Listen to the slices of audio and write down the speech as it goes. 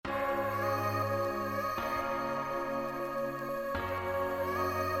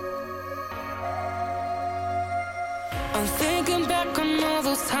I'm thinking back on all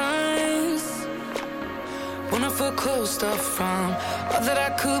those times when I felt closed off from all that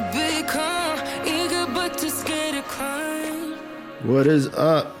I could become, eager but too scared to climb. What is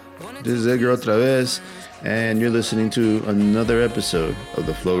up? This is Edgar otra vez, and you're listening to another episode of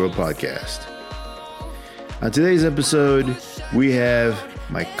the Flow Road Podcast. On today's episode, we have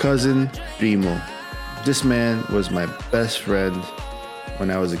my cousin Primo. This man was my best friend when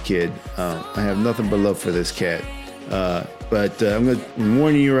I was a kid. I have nothing but love for this cat. But I'm going to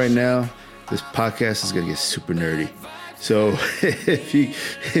warn you right now, this podcast is going to get super nerdy. So if you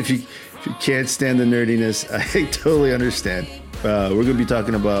can't stand the nerdiness, I totally understand. We're going to be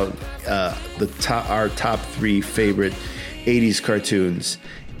talking about our top 3 favorite 80's cartoons.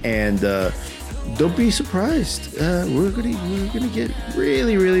 And don't be surprised. We're gonna get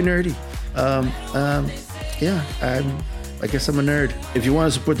really, really nerdy. I guess I'm a nerd. If you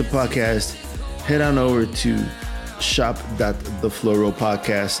want to support the podcast, head on over to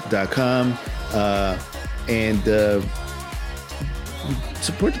shop.theflowroadpodcast.com and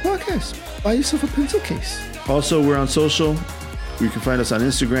support the podcast. Buy yourself a pencil case. Also, we're on social. You can find us on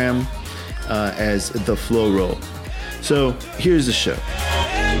Instagram as The Flow Roll. So here's the show.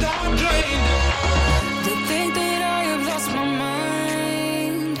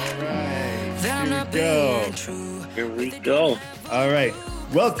 Here we go. All right.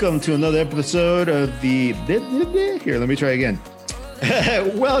 Welcome to another episode of the... Here, let me try again.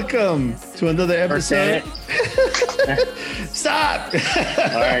 Welcome to another episode. Stop.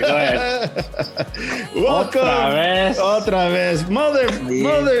 All right, go ahead. Welcome. Otra vez. Mother,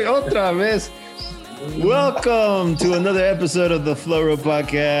 otra vez. Welcome to another episode of the Flow Road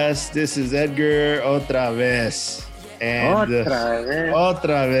Podcast. This is Edgar otra vez. And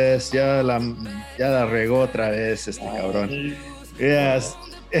otra vez. Ya la regó otra vez este cabrón. Yes.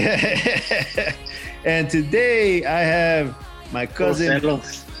 And today I have my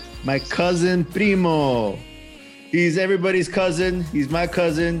cousin Primo. He's everybody's cousin. He's my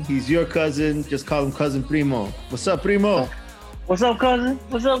cousin. He's your cousin. Just call him Cousin Primo. What's up, Primo? What's up, cousin?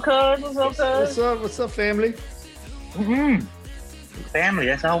 What's up, cuz? What's up, family? Mm-hmm. Family.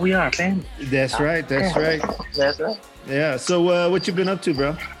 That's all we are, family. That's right. That's right. Yeah. So, what you been up to,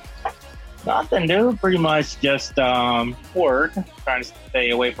 bro? Nothing, dude. Pretty much just work. Trying to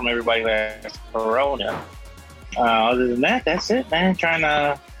stay away from everybody who has corona. Other than that, that's it, man. Trying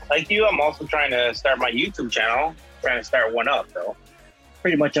to, like you, I'm also trying to start my YouTube channel. Trying to start one up, though.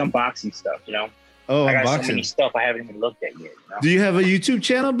 Pretty much unboxing stuff, you know. Oh, I got unboxing. so many stuff I haven't even looked at yet. You know? Do you have a YouTube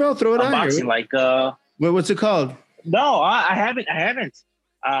channel, bro? Throw it out here. Unboxing, What's it called? No, I haven't.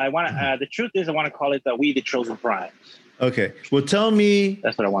 I want to. The truth is, I want to call it We the Chosen Prime. Okay. Well, tell me.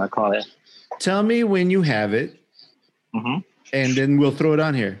 That's what I want to call it. Tell me when you have it, and then we'll throw it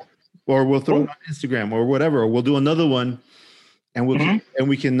on here, or we'll throw it on Instagram, or whatever. Or we'll do another one, and we can do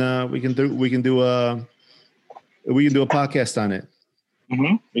a podcast on it. We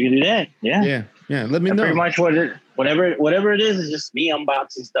can do that. Yeah. Let me know. Pretty much whatever it is just me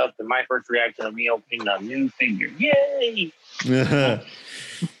unboxing stuff. And my first reaction of me opening a new figure. Yay! Yeah,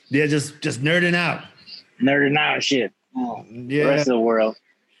 just nerding out. Shit. Yeah. The rest of the world.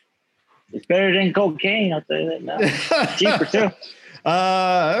 It's better than cocaine, I'll tell you that now. Cheaper too.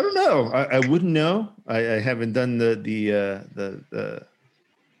 I don't know. I wouldn't know. I haven't done the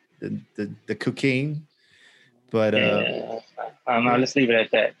cocaine, but I don't know. Let's leave it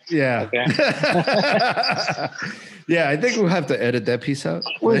at that. Yeah. Okay. Yeah, I think we'll have to edit that piece out.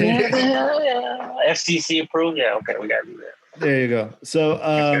 FCC approved. Yeah. Okay, we gotta do that. There you go. So,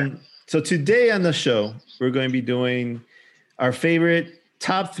 So today on the show, we're going to be doing our favorite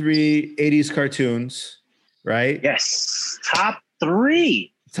top 3 80's cartoons, right? Yes. Top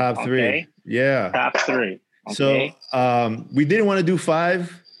 3. Top 3. Okay. Yeah. Top 3. Okay. So we didn't want to do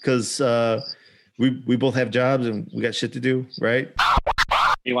 5 because we both have jobs and we got shit to do, right?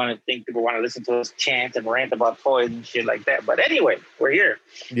 You want to think people want to listen to us chant and rant about toys and shit like that. But anyway, we're here.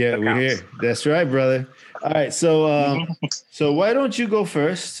 Yeah, we're here. That's right, brother. All right. So so why don't you go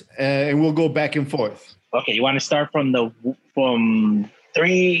first and we'll go back and forth. Okay. You want to start from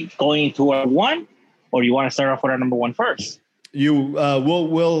 3 going to our 1, or you want to start off with our number 1 first?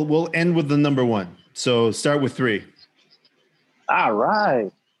 We'll end with the number 1. So start with 3. All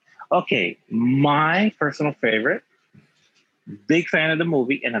right. Okay. My personal favorite, big fan of the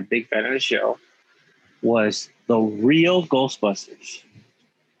movie and a big fan of the show, was The Real Ghostbusters.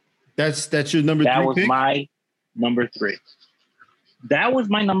 That's your number 3 That was pick? my number 3. That was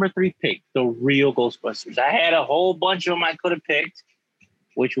my number 3 pick, The Real Ghostbusters. I had a whole bunch of them I could have picked,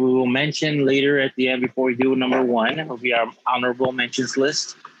 which we will mention later at the end before we do number 1. It'll be our honorable mentions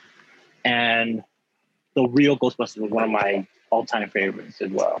list. And the real Ghostbusters was one of my all-time favorites as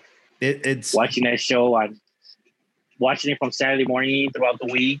well. It's watching that show. I'm watching it from Saturday morning throughout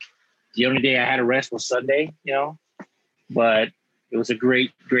the week. The only day I had a rest was Sunday, but it was a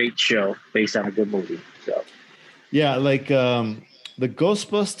great, great show based on a good movie. So, yeah, like the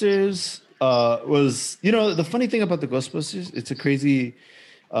Ghostbusters was, the funny thing about the Ghostbusters, it's a crazy,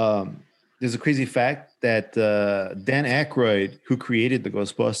 there's a crazy fact that Dan Aykroyd, who created the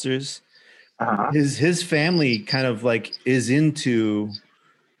Ghostbusters, his family kind of like is into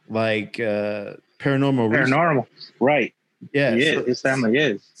like paranormal, right? Yeah, his family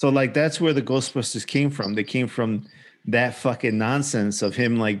is. So like that's where the Ghostbusters came from. They came from that fucking nonsense of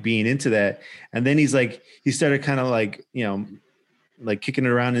him like being into that, and then he started kind of like like kicking it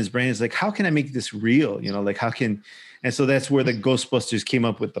around in his brain. It's like, how can I make this real? Like how can, and so that's where the Ghostbusters came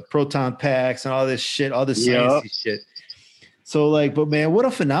up with the proton packs and all this shit, all this sciencey shit. So like, but man, what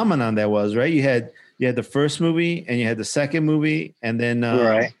a phenomenon that was, right? You had the first movie and you had the second movie, and then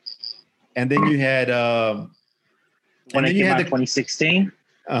right. And then you had when it came out in 2016.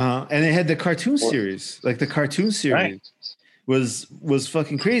 And they had the cartoon series. Like the cartoon series was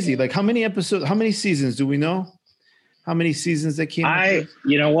fucking crazy. Like how many episodes, how many seasons do we know? How many seasons that came up?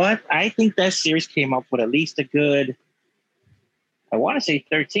 You know what? I think that series came up with at least a good, I want to say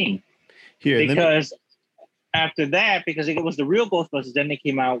 13. Here, because after that, because it was the real Ghostbusters, then they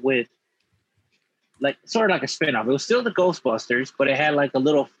came out with like sort of like a spinoff. It was still the Ghostbusters, but it had like a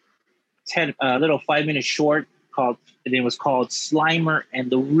little 5-minute short it was called Slimer and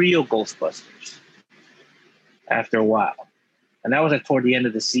the Real Ghostbusters. After a while, and that was like toward the end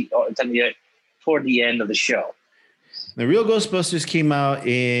of the toward the end of the show. The Real Ghostbusters came out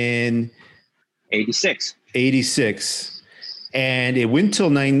in 86. And it went till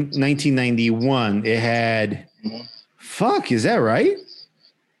 1991. It had, fuck, is that right?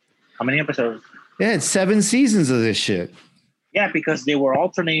 How many episodes? It had 7 seasons of this shit. Yeah, because they were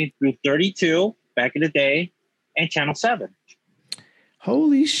alternating through 32 back in the day and Channel 7.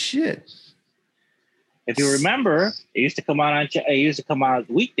 Holy shit. If you remember, it used to come out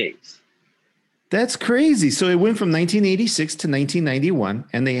weekdays. That's crazy. So it went from 1986 to 1991,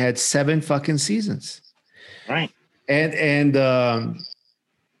 and they had 7 fucking seasons. Right. And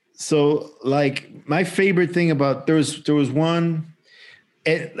so like my favorite thing about there was one.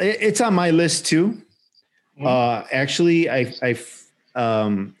 It's on my list too. Actually, I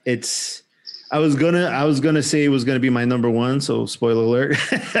was gonna say it was gonna be my number one. So spoiler alert.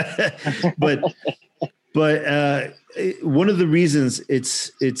 but one of the reasons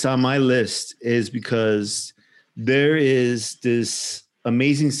it's on my list is because there is this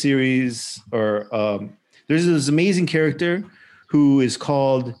amazing series, or there's this amazing character who is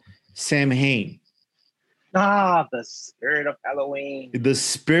called Sam Hain. Ah, the spirit of Halloween. The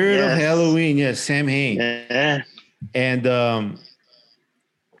spirit of Halloween, yes, Sam Hain. Yeah. And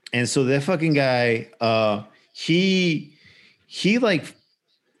so that fucking guy, he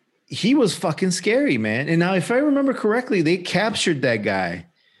was fucking scary, man. And now, if I remember correctly, they captured that guy.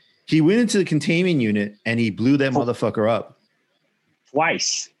 He went into the containment unit and he blew that motherfucker up.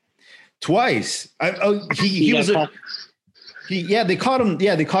 Twice. They caught him.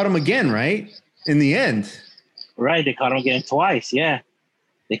 Yeah, they caught him again, right? In the end. Right, they caught him again twice. Yeah,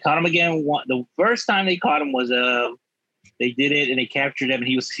 they caught him again. The first time they caught him was they did it and they captured him and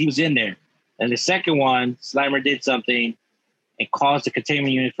he was in there. And the second one, Slimer did something and caused the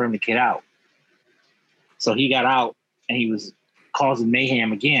containment unit for him to get out. So he got out and he was causing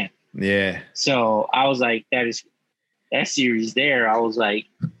mayhem again. Yeah. So I was like, that series there. I was like,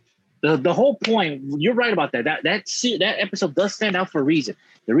 the whole point. You're right about that. That episode does stand out for a reason.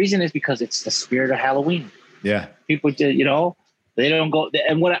 The reason is because it's the spirit of Halloween. Yeah. People just, they don't go.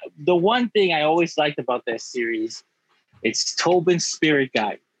 And the one thing I always liked about that series, it's Tobin's spirit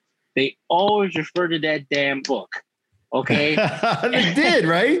guide. They always refer to that damn book. Okay. They did,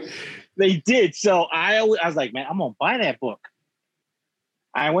 right? They did. So I was like, man, I'm going to buy that book.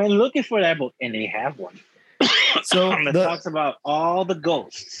 I went looking for that book and they have one. So it talks about all the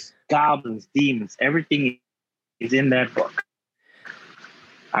ghosts, goblins, demons, everything is in that book.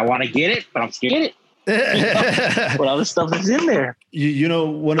 I want to get it, but I'm scared to get it. But all the stuff is in there.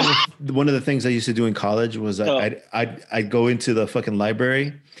 One of the things I used to do in college was I'd go into the fucking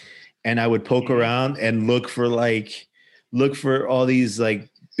library and I would poke around and look for all these like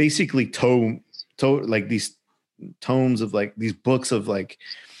basically like these tomes of like these books of like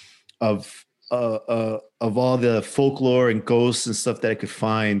of all the folklore and ghosts and stuff that I could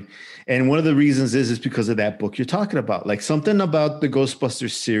find. And one of the reasons is because of that book you're talking about. Like something about the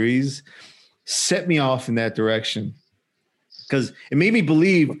Ghostbusters series set me off in that direction. because it made me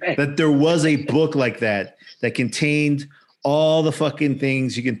believe that there was a book like that contained all the fucking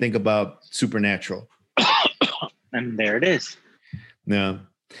things you can think about supernatural. And there it is. Yeah.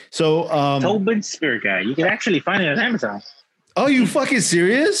 So Tobin's Spirit Guide. You can actually find it on Amazon. Oh, you fucking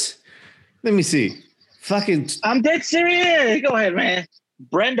serious? Let me see. Fucking I'm dead serious. Go ahead, man.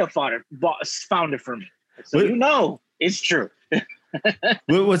 Brenda found it for me. So what? You know it's true.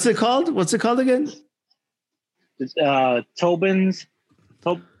 What's it called? What's it called again? Tobin's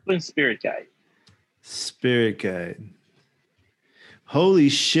Spirit Guide. Spirit Guide. Holy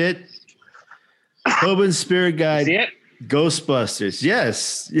shit. Tobin's Spirit Guide. See it? Ghostbusters.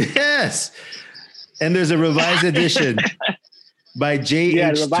 Yes. And there's a revised edition by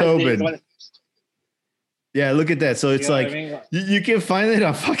J.H. Tobin. Yeah, look at that. So it's like you can find it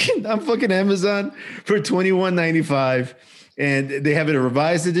on fucking Amazon for $21.95. And they have a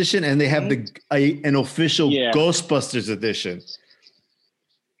revised edition, and they have an official Ghostbusters edition.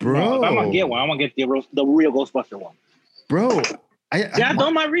 Bro, if I'm gonna get one, I'm gonna get the real Ghostbuster one. Bro, I've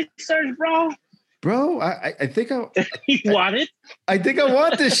done my research, bro. Bro, I think I you want it? I think I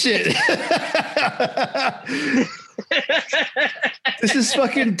want this shit. This is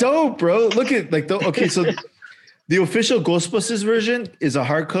fucking dope, bro. Look at so the official Ghostbusters version is a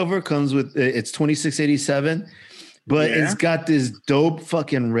hardcover, comes with it's $26.87, but it's got this dope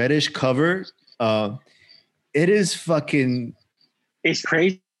fucking reddish cover. It is fucking. It's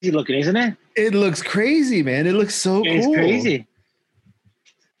crazy looking, isn't it? It looks crazy, man. It looks so cool. It's crazy.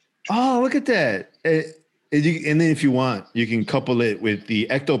 Oh, look at that. And then if you want, you can couple it with the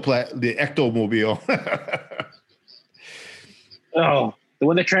Ectomobile. Oh, the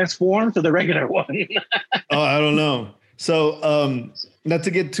one that transforms or the regular one? Oh, I don't know. So not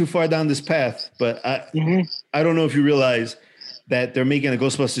to get too far down this path, but I don't know if you realize that they're making a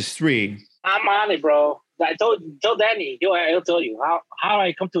Ghostbusters 3. I'm on it, bro. I told Danny, he'll tell you how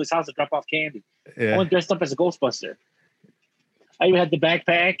I come to his house to drop off candy. I went dressed up as a Ghostbuster. I even had the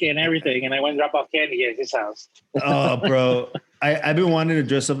backpack and everything, and I went and dropped off candy at his house. Oh, bro. I've been wanting to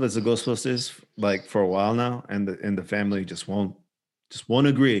dress up as a Ghostbusters like for a while now, and the family just won't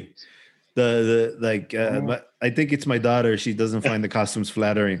agree. But I think it's my daughter. She doesn't find the costumes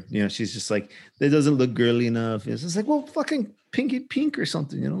flattering. You know, she's just like, it doesn't look girly enough. It's just like, well, fucking pink or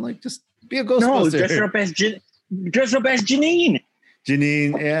something. You know, like just be a Ghostbuster. No, dress up as Janine.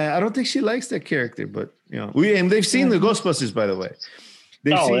 Janine, yeah, I don't think she likes that character, but you know, they've seen the Ghostbusters, by the way.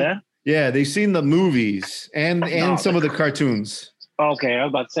 They've seen the movies and some of the cartoons. Okay, I was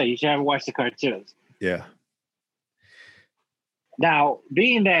about to say you should have watched the cartoons. Yeah. Now,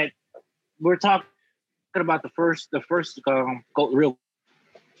 being that we're talking about the first real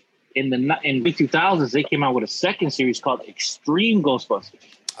in the 2000s, they came out with a second series called Extreme Ghostbusters.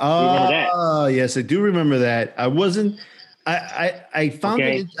 Oh, yes, I do remember that. I wasn't. I found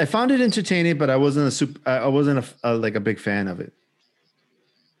it entertaining, but I wasn't a big fan of it.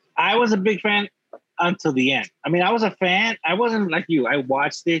 I was a big fan until the end. I mean, I was a fan. I wasn't like you. I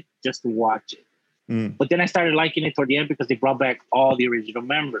watched it just to watch it. But then I started liking it toward the end because they brought back all the original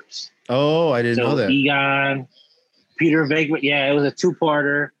members. Oh, I didn't know that. Egon, Peter Venkman. Yeah, it was a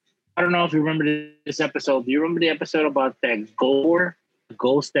two-parter. I don't know if you remember this episode. Do you remember the episode about that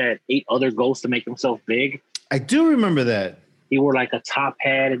ghost that ate other ghosts to make himself big? I do remember that. He wore like a top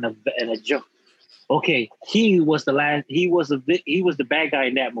hat and a joke. Okay, he was the bad guy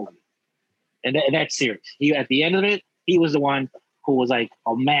in that movie, and that series. He at the end of it, he was the one who was like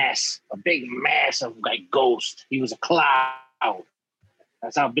a big mass of like ghost. He was a cloud.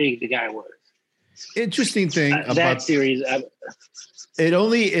 That's how big the guy was. Interesting thing about that series. It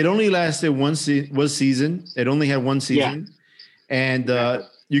only lasted one season. It only had one season, and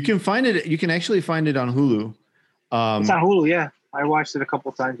you can find it. You can actually find it on Hulu. It's on Hulu. Yeah, I watched it a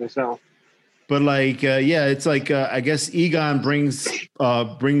couple times myself. But it's like I guess Egon brings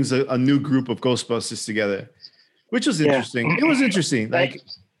a new group of Ghostbusters together, which was interesting. Yeah. It was interesting. Like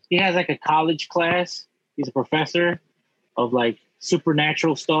he has like a college class. He's a professor of like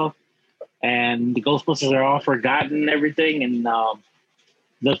supernatural stuff, and the Ghostbusters are all forgotten and everything. And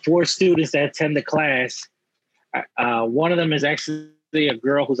the 4 students that attend the class, one of them is actually a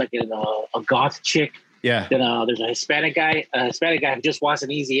girl who's like a goth chick. Yeah. Then there's a Hispanic guy who just wants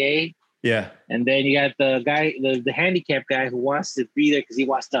an easy A. Yeah. And then you got the guy, the handicapped guy who wants to be there because he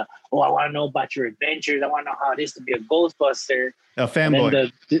wants to, I want to know about your adventures. I want to know how it is to be a Ghostbuster. A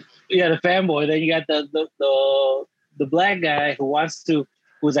fanboy. The fanboy. Then you got the black guy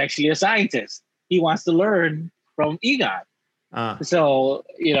who's actually a scientist. He wants to learn from Egon. So,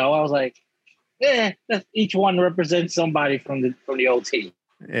 I was like, each one represents somebody from the OT.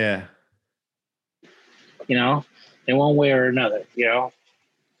 Yeah. And in one way or another, you know.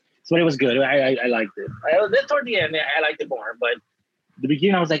 So it was good. I liked it. Then toward the end, I liked it more. But the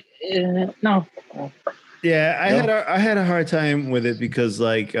beginning, I was like, no. Yeah, I had a hard time with it because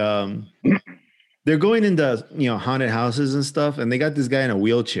like they're going into haunted houses and stuff, and they got this guy in a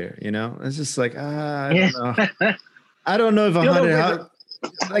wheelchair. It's just like I don't know. I don't know if a haunted house,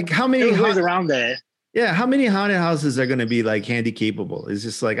 like how many goes around there. Yeah, how many haunted houses are going to be like handy capable? It's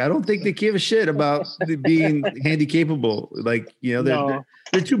just like I don't think they give a shit about being handy capable. Like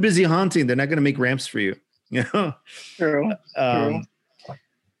they're too busy haunting. They're not going to make ramps for you. True. True.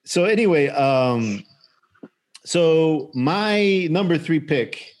 So anyway, so my number 3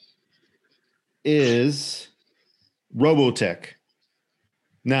 pick is Robotech.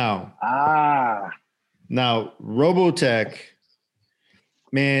 Now Robotech,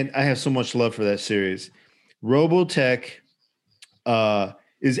 man, I have so much love for that series. Robotech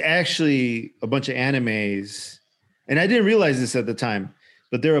is actually a bunch of animes, and I didn't realize this at the time,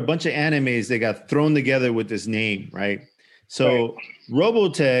 but there are a bunch of animes that got thrown together with this name, right? So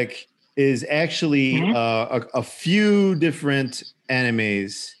Robotech is actually a few different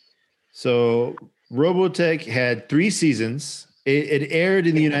animes. So Robotech had 3 seasons. It aired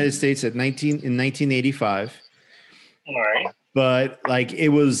in the United States in 1985. All right. But like it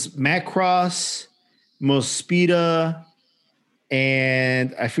was Macross, Mospeada,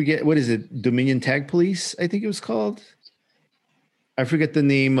 and I forget, what is it? Dominion Tag Police, I think it was called. I forget the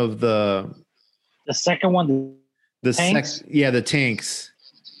name of the second one. The tanks? The tanks.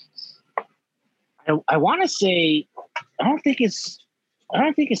 I want to say, I don't think it's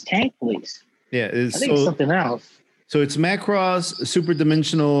Tank Police. Yeah, I think it's something else. So it's Macross, Super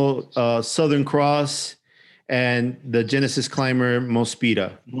Dimensional, Southern Cross, and the Genesis Climber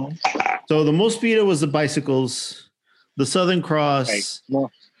Mospeada. Mm-hmm. So the Mospeada was the bicycles. The Southern Cross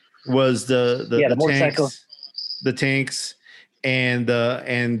was the tanks, the tanks, and the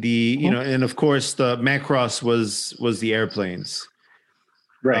and of course the Macross was the airplanes.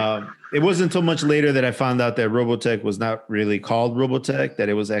 Right. It wasn't until much later that I found out that Robotech was not really called Robotech, that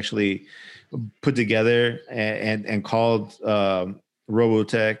it was actually put together and called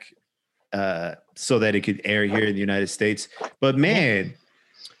Robotech so that it could air here in the United States. But man,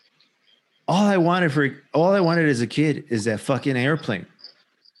 all I wanted as a kid is that fucking airplane,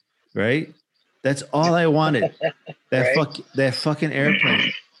 right? That's all I wanted. That fucking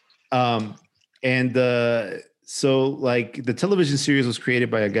airplane. So like the television series was created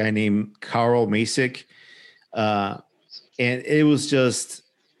by a guy named Carl Masick. And it was just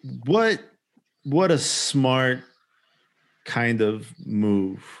what a smart kind of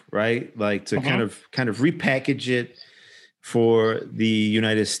move, right? Like to kind of repackage it for the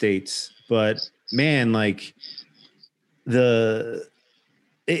United States. But man, like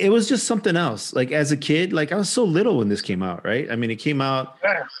it was just something else. Like as a kid, like I was so little when this came out, right? I mean, it came out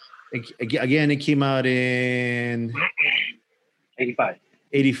again. It came out in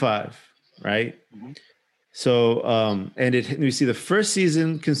 85, right? Mm-hmm. So, and let me see. The first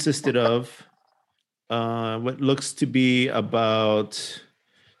season consisted of what looks to be about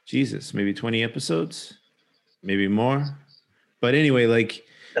maybe 20 episodes, maybe more. But anyway, like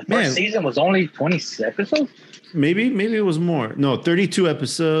the first season was only 20 episodes. Maybe it was more. No, 32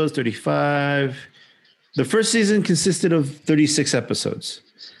 episodes, 35. The first season consisted of 36 episodes,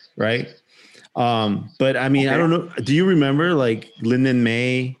 right? But I mean, I don't know. Do you remember like Lyndon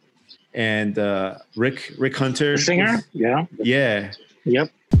May and Rick Hunter? The singer? Yeah.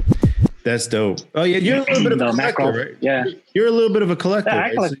 Yep. That's dope. Oh yeah, you're a little bit of a collector, right? Yeah. You're a little bit of a collector.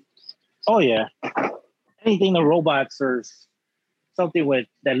 Yeah, right? Oh yeah. Anything the robots or something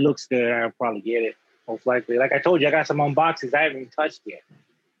that looks good, I'll probably get it. Most likely. Like I told you, I got some unboxings I haven't even touched yet.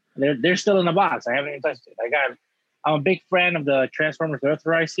 They're still in the box. I haven't even touched it. I'm a big fan of the Transformers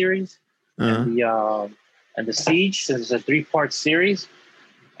Earthrise series and the Siege, since it's a 3-part series.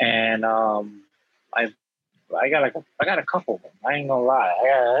 And I got a couple of them. I ain't gonna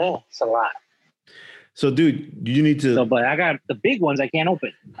lie. It's a lot. So, dude, you need to. But I got the big ones I can't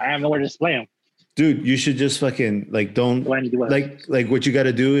open. I have nowhere to display them. Dude, you should just fucking don't like what you got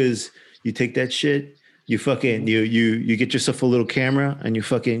to do is you take that shit. You fucking you get yourself a little camera and you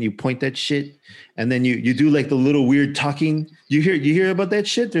point that shit, and then you do like the little weird talking. You hear about that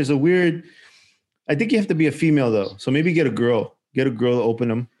shit? There's a weird. I think you have to be a female though, so maybe get a girl to open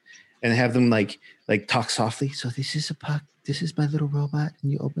them, and have them like talk softly. So this is my little robot,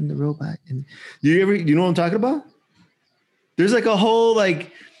 and you open the robot, and you know what I'm talking about? There's like a whole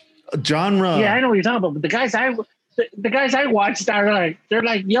like genre. Yeah, I know what you're talking about. But the the guys I watched are they're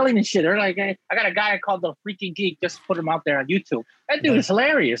like yelling and shit. They're like, hey, I got a guy called the Freaking Geek. Just put him out there on YouTube. That dude is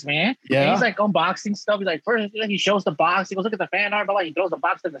hilarious, man. Yeah. And he's like unboxing stuff. He's like, first he shows the box. He goes, look at the fan art. But he throws the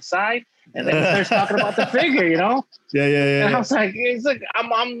box to the side, and then he starts talking about the figure. Yeah. And I was like, it's like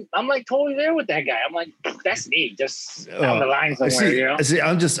I'm like totally there with that guy. I'm like, that's me, just down the line somewhere. See,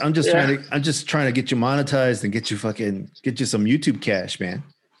 I'm just trying to get you monetized and get you some YouTube cash, man.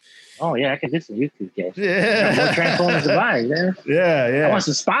 Oh yeah, I can do some YouTube cash. Yeah, more Transformers to buy, man. Yeah. I want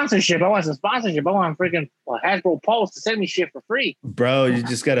some sponsorship. I want freaking Hasbro Pulse to send me shit for free. Bro, you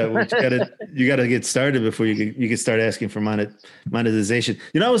gotta get started before you can start asking for monetization.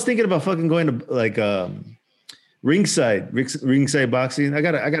 I was thinking about fucking going to like ringside boxing. I'm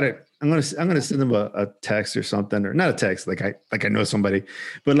gonna send them a text or something, or not a text, like I know somebody,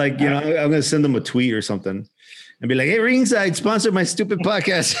 but like I'm gonna send them a tweet or something and be like, hey, ringside, sponsor my stupid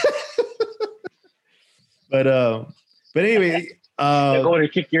podcast. But anyway, they're going to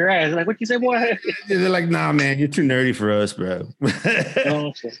kick your ass. Like, what you say, boy? They're like, nah, man, you're too nerdy for us, bro.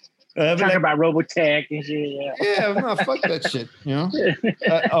 Talk about Robotech and shit. Yeah, no, fuck that shit.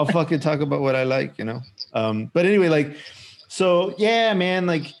 I'll fucking talk about what I like. But anyway, like, so yeah, man.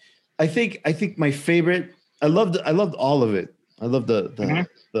 Like, I think my favorite. I loved all of it. I love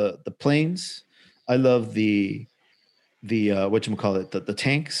the planes. I love the whatchamacallit, the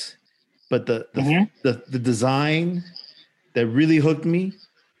tanks. But the design that really hooked me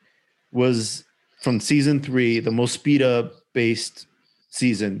was from season 3, the Mospeada based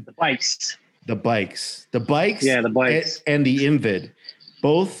season. The bikes. Yeah, the bikes. And the Invid.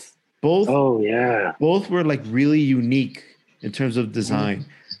 Both. Oh yeah. Both were like really unique in terms of design.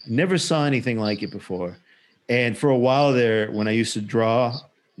 Never saw anything like it before. And for a while there, when I used to draw,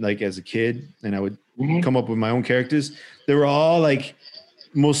 like as a kid, and I would come up with my own characters, they were all like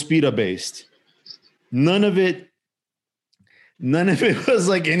Mospeada based. None of it was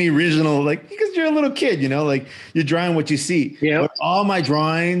like any original, like, because you're a little kid, like you're drawing what you see. Yeah. But all my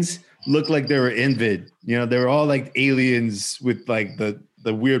drawings looked like they were Invid. They were all like aliens with like the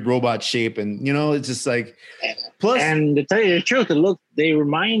weird robot shape, and it's just like plus. And to tell you the truth, they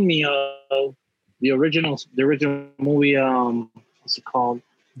remind me of the original movie. What's it called?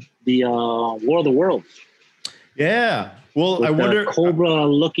 The War of the Worlds. Yeah. Well, with I wonder Cobra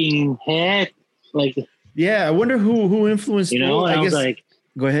looking head, like. Yeah, I wonder who influenced. I guess. Like,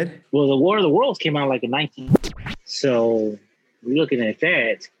 go ahead. Well, the War of the Worlds came out like in 19. So we're looking at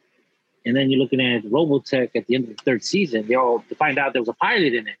that, and then you're looking at Robotech at the end of the 3rd season. To find out there was a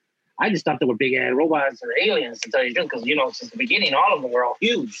pilot in it. I just thought they were big ass robots or aliens, to tell you the truth, because since the beginning, all of them were all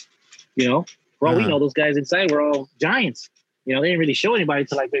huge. For all we know, those guys inside were all giants. They didn't really show anybody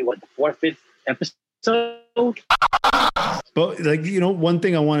until like maybe the 4th, 5th episode. But like, one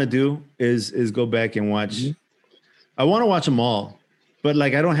thing I want to do is go back and watch. Mm-hmm. I want to watch them all, but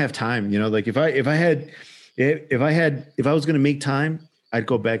like I don't have time. Like if I was going to make time, I'd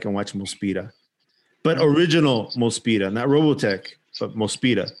go back and watch Mospeada, but original Mospeada, not Robotech, but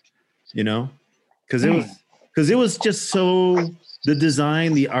Mospeada. Because it was just so. The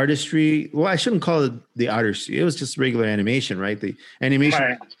design, the artistry. Well, I shouldn't call it the artistry. It was just regular animation, right? The animation,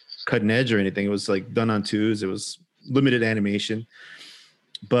 right. Cutting edge or anything. It was like done on twos. It was limited animation,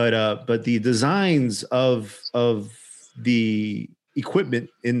 but the designs of the equipment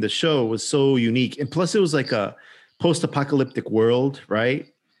in the show was so unique, and plus it was like a post-apocalyptic world, right?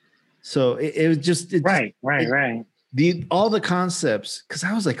 So it was just right. All the concepts, because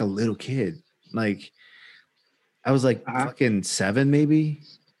I was like a little kid, like. I was like fucking 7, maybe,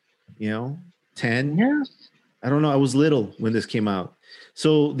 10. Yeah. I don't know. I was little when this came out.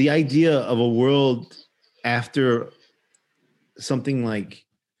 So the idea of a world after something like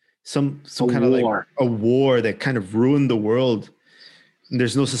some kind of like a war that kind of ruined the world, and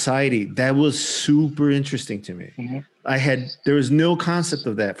there's no society, that was super interesting to me. Mm-hmm. There was no concept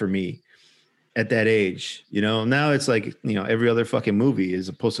of that for me at that age. Now it's like, every other fucking movie is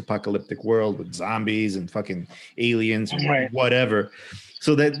a post-apocalyptic world with zombies and fucking aliens and whatever.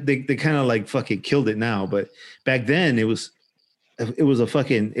 So that they kind of like fucking killed it now. But back then it was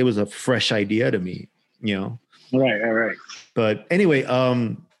a fresh idea to me, Right. But anyway,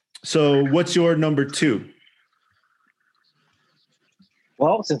 so what's your number 2?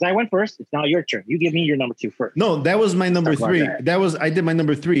 Well, since I went first, it's now your turn. You give me your number 2 first. No, that was my number 3. I did my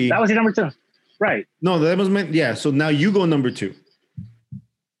number 3. That was your number 2. Right. No, that was so now you go number 2.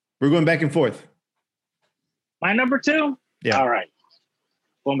 We're going back and forth. My number 2? Yeah. All right.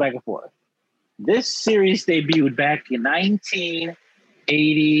 Going back and forth. This series debuted back in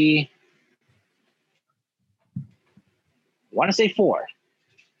 1980. I want to say 4.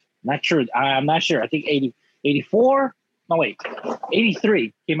 Not sure. I'm not sure. I think 80. 84. No, wait.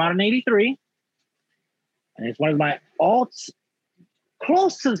 83. Came out in 83. And it's one of my alts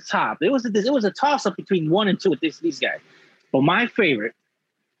close to the top. It was a toss-up between 1 and 2 with these guys. But my favorite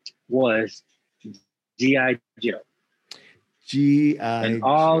was G.I. Joe. An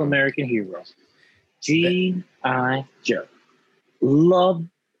all-American hero. G.I. Joe. Love.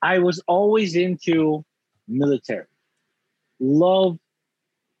 I was always into military. Love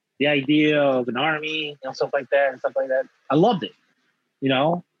the idea of an army, stuff like that. I loved it,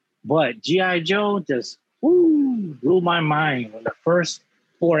 But G.I. Joe just blew my mind. When the first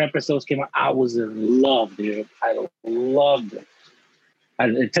 4 episodes came out, I was in love, dude. I loved it. I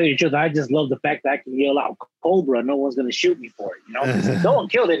tell you the truth, I just love the fact that I can yell out Cobra. No one's going to shoot me for it, No one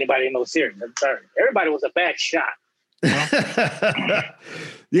killed anybody in those series. I'm sorry. Everybody was a bad shot.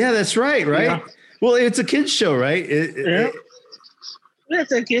 Yeah, that's right? Well, it's a kid's show, right? It's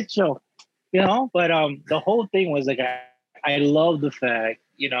a kid's show, But the whole thing was like, I love the fact,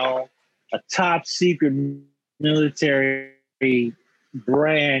 a top secret military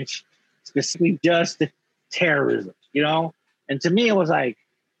branch, specifically just the terrorism, And to me, it was like,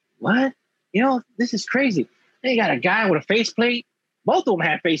 what? This is crazy. Then you got a guy with a faceplate. Both of them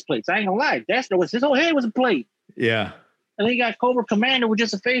had faceplates. I ain't gonna lie. Dexter was his whole head was a plate. Yeah. And then you got Cobra Commander with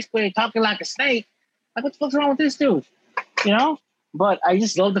just a faceplate talking like a snake. Like, what the fuck's wrong with this dude? But I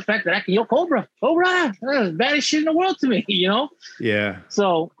just love the fact that I can yell Cobra. That's the baddest shit in the world to me, Yeah.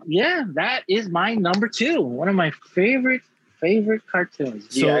 So yeah, that is my number 2. One of my favorite cartoons,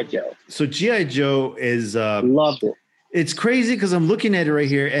 G.I. Joe. So G.I. Joe is loved it. It's crazy because I'm looking at it right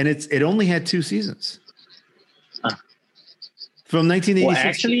here, and it only had 2 seasons. From 1986. Well,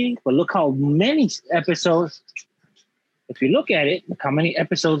 actually, but look how many episodes. If you look at it, look how many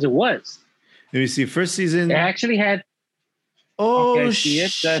episodes it was. Let me see. First season. It actually had. Oh,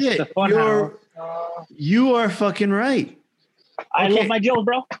 shit. That's the fun house. You are fucking right. I love my Joe,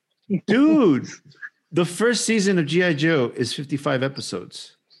 bro. Dude, the first season of G.I. Joe is 55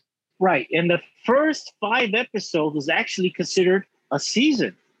 episodes. Right. And the first 5 episodes was actually considered a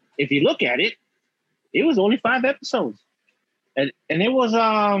season. If you look at it, it was only 5 episodes. And it was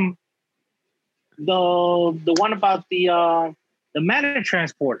the one about the matter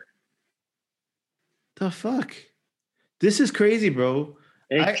transporter. The fuck? This is crazy, bro.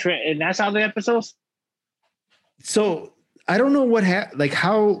 And that's how the episodes. So I don't know what happened.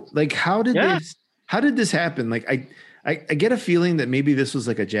 How did this happen? Like I get a feeling that maybe this was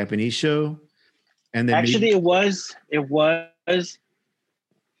like a Japanese show, and then it was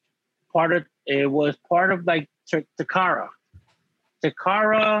part of like Takara.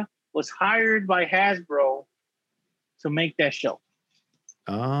 Takara was hired by Hasbro to make that show.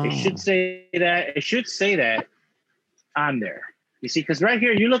 Oh. It should say that on there. You see, because right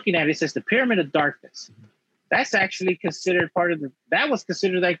here you're looking at it says the Pyramid of Darkness. That's actually considered that was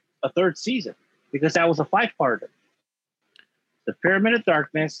considered like a 3rd season because that was a 5-parter. The Pyramid of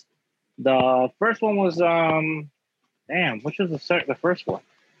Darkness. The first one was which was the first one?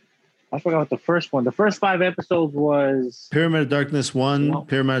 I forgot what the first one. The first 5 episodes was Pyramid of Darkness 1,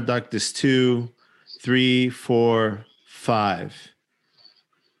 Pyramid of Darkness 2, 3, 4, 5.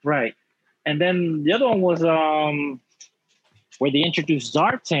 Right. And then the other one was where they introduced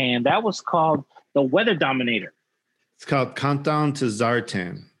Zartan. That was called the Weather Dominator. It's called Countdown to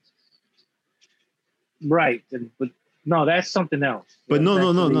Zartan. Right. But no, that's something else. But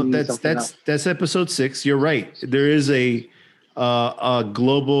no. That's episode 6. You're right. There is a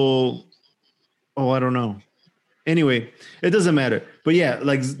global. Oh, I don't know. Anyway, it doesn't matter. But yeah,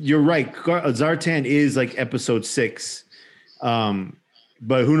 like you're right. Zartan is like episode 6.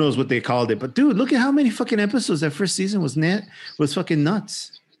 But who knows what they called it? But dude, look at how many fucking episodes that first season was fucking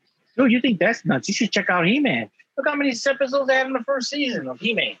nuts. Dude, you think that's nuts? You should check out He-Man. Look how many episodes they had in the first season of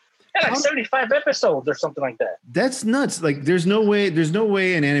He-Man. They had like 75 episodes or something like that. That's nuts. Like there's no way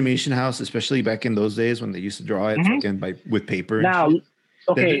an animation house, especially back in those days when they used to draw it fucking with paper. Now look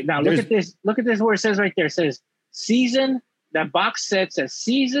at this. Look at this where it says right there. It says season, that box set says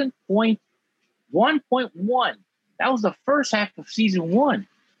season 1.1. That was the first half of season 1.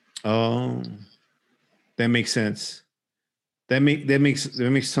 Oh, that makes sense. That makes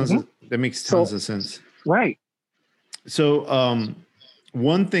tons of sense. Right. So,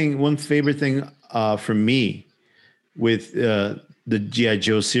 one favorite thing for me with the G.I.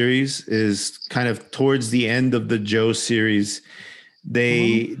 Joe series is kind of towards the end of the Joe series,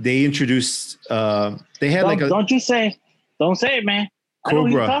 they introduced they had don't say it, man. I know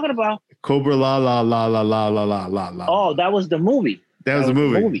what you're talking about. Cobra la la la la la la la la la. Oh, that was the movie. That was the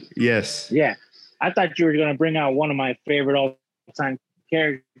movie. Yes. Yeah. I thought you were going to bring out one of my favorite all-time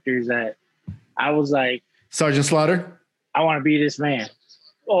characters that I was like, Sergeant Slaughter. I want to be this man.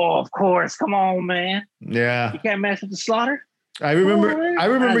 Oh, of course. Come on, man. Yeah. You can't mess with the Slaughter. I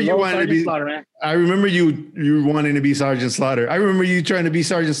remember you wanted to be Slaughter, man. I remember you wanting to be Sergeant Slaughter. I remember you trying to be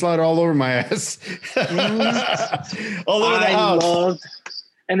Sergeant Slaughter all over my ass. All over the house.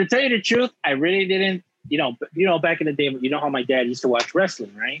 And to tell you the truth, I really didn't, back in the day, you know how my dad used to watch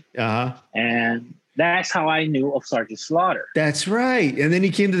wrestling, right? Uh-huh. And that's how I knew of Sergeant Slaughter. That's right. And then he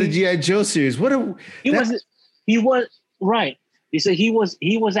came to the G.I. Joe series. He was right. You said he wasn't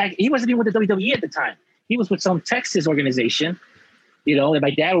even with the WWE at the time. He was with some Texas organization, that my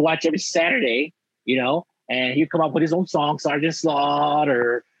dad would watch every Saturday, and he'd come up with his own song, Sergeant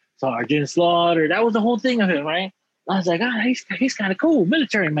Slaughter. That was the whole thing of him, right? I was like, he's kind of cool,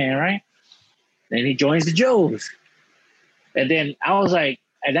 military man, right? Then he joins the Joes. And then I was like,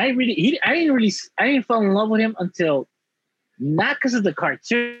 and I didn't fall in love with him until not because of the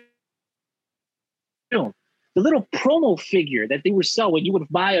cartoon. The little promo figure that they would sell when you would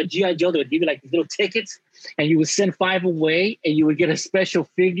buy a G.I. Joe, they would give you like these little tickets and you would send 5 away and you would get a special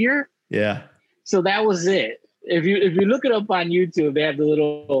figure. Yeah. So that was it. If you look it up on YouTube, they have the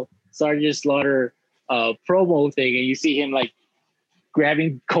little Sergeant Slaughter promo thing and you see him like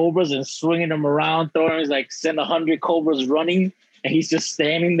grabbing cobras and swinging them around, throwing like send 100 cobras running and he's just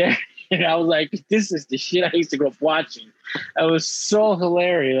standing there. And I was like, this is the shit I used to grow up watching. It was so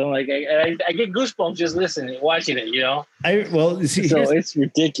hilarious. I'm like, I get goosebumps just listening, watching it. So it's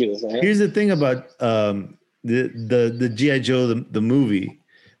ridiculous. Man. Here's the thing about the G.I. Joe the movie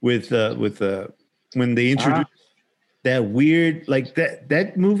with when they introduced that weird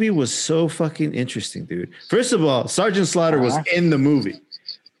that movie was so fucking interesting, dude. First of all, Sergeant Slaughter was in the movie.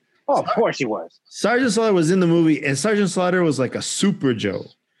 Oh, of course he was. Sergeant Slaughter was in the movie, and Sergeant Slaughter was like a super Joe.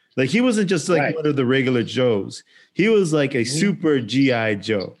 Like he wasn't just like one of the regular Joes. He was like a super G.I.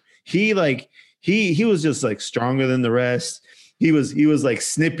 Joe. He was just like stronger than the rest. He was like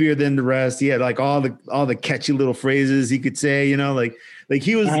snippier than the rest. He had like all the catchy little phrases he could say, like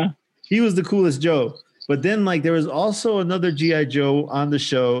he was the coolest Joe. But then like there was also another G.I. Joe on the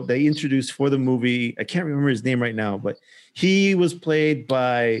show they introduced for the movie. I can't remember his name right now, but he was played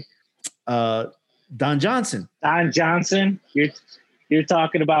by Don Johnson. Don Johnson. You're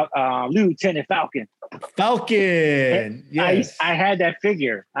talking about Lieutenant Falcon. Falcon. Yes. I had that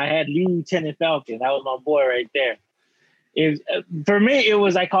figure. I had Lieutenant Falcon. That was my boy right there. For me, it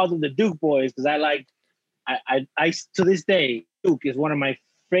was, I called them the Duke boys because I to this day, Duke is one of my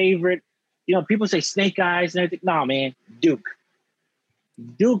favorite. People say Snake Eyes and everything. No, man, Duke.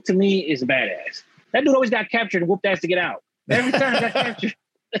 Duke to me is a badass. That dude always got captured and whooped ass to get out. Every time he got captured.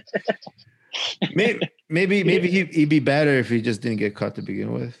 Maybe he'd be better if he just didn't get caught to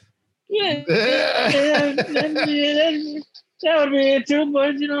begin with. Yeah, that would be it too.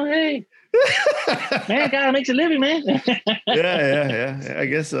 But hey, man, gotta make a living, man. yeah, I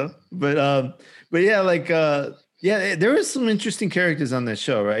guess so. But yeah, there was some interesting characters on that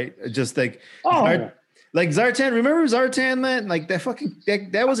show, right? Just like Zartan. Remember Zartan, man? Like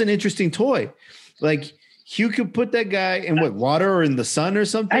that was an interesting toy. Like you could put that guy in water or in the sun or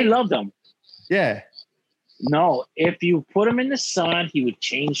something. I loved him. Yeah. No, if you put him in the sun, he would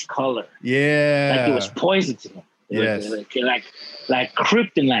change color. Yeah. Like it was poison to him. Yes. Like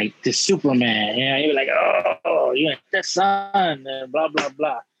kryptonite to Superman. Yeah, he was like, the sun, and blah, blah,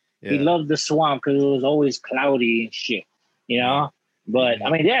 blah. Yeah. He loved the swamp because it was always cloudy and shit, But,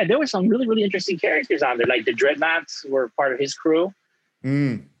 there were some really, really interesting characters on there. Like the Dreadnoughts were part of his crew.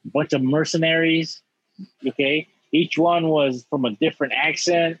 A bunch of mercenaries, okay? Each one was from a different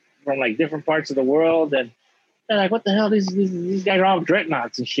accent, from like different parts of the world. And they're like, what the hell? These guys are all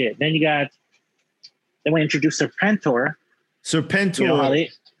Dreadnoughts and shit. Then we introduced Serpentor.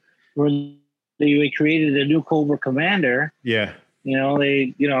 They created a new Cobra Commander. Yeah.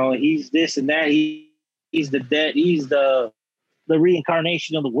 He's this and that. He's the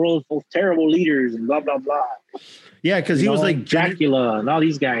reincarnation of the world's most terrible leaders and blah, blah, blah. Yeah, because he was like Dracula and all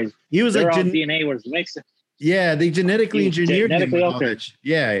these guys. He was like DNA was mixed. Yeah, they genetically engineered him.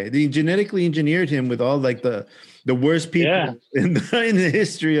 They genetically engineered him with all like the worst people in the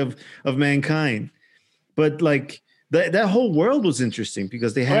history of mankind. But like that whole world was interesting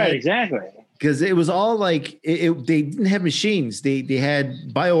because they had because it was all like they didn't have machines. They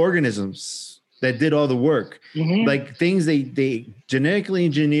had bioorganisms that did all the work, like things they genetically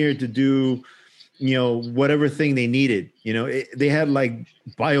engineered to do. Whatever thing they needed, they had like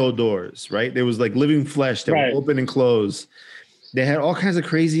bio doors, right? There was like living flesh that would open and close. They had all kinds of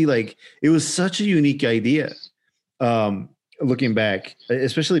crazy, it was such a unique idea. Looking back,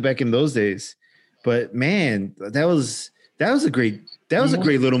 especially back in those days, but man, that was a great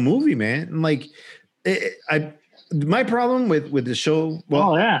little movie, man. And My problem with the show.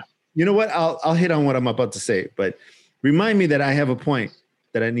 Well, Oh yeah. you know what? I'll hit on what I'm about to say, but remind me that I have a point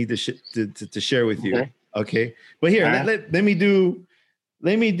that I need to share with you. Okay. But here, let me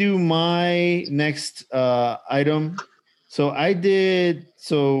do my next item. So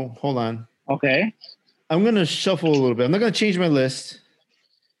hold on. Okay. I'm gonna shuffle a little bit. I'm not gonna change my list,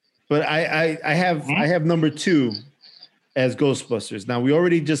 but I have number 2 as Ghostbusters. Now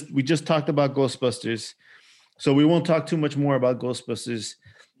we just talked about Ghostbusters, so we won't talk too much more about Ghostbusters.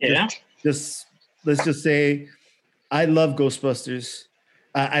 Yeah. Just let's just say I love Ghostbusters.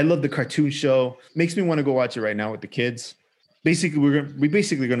 I love the cartoon show. Makes me want to go watch it right now with the kids. Basically, we're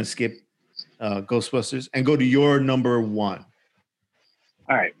gonna skip Ghostbusters and go to your number 1.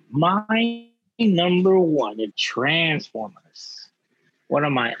 All right. My number 1 is Transformers. One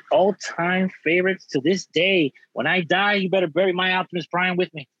of my all-time favorites to this day. When I die, you better bury my Optimus Prime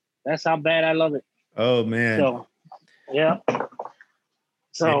with me. That's how bad I love it. Oh man. So, yeah.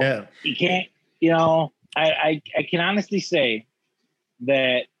 So you can't, I can honestly say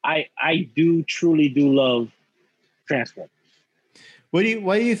that I truly do love Transformers. Why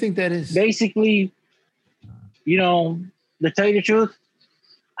do you think that is? Basically, to tell you the truth,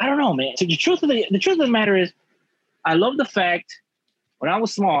 I don't know, man. So the truth of the matter is, I love the fact, when I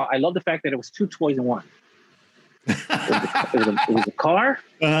was small, I love the fact that it was 2 toys in one. It was a car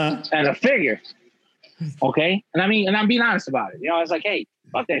and a figure. Okay? And I'm being honest about it. I was like, hey,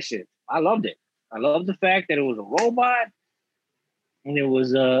 fuck that shit. I loved it. I loved the fact that it was a robot and it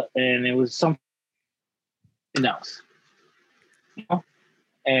was something else.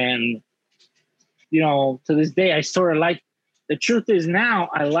 And to this day, I sort of like. The truth is now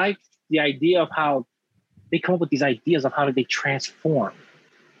I like the idea of how they come up with these ideas of how do they transform.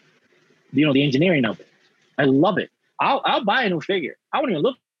 The engineering of it. I love it. I'll buy a new figure. I won't even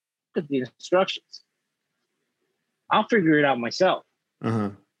look at the instructions. I'll figure it out myself. Uh-huh.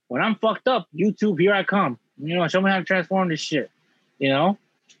 When I'm fucked up, YouTube, here I come. Show me how to transform this shit.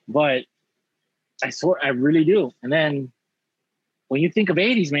 But I really do. And then when you think of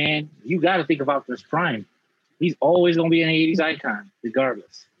 80s, man, you got to think of Optimus Prime. He's always going to be an 80s icon,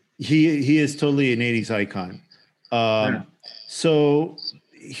 regardless. He is totally an 80s icon. So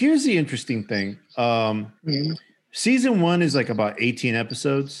here's the interesting thing. Season 1 is like about 18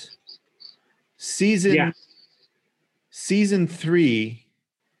 episodes. Season 3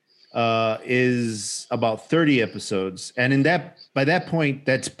 is about 30 episodes. And by that point,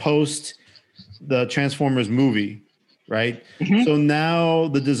 that's post the Transformers movie. Right. Mm-hmm. So now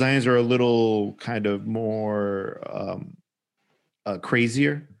the designs are a little kind of more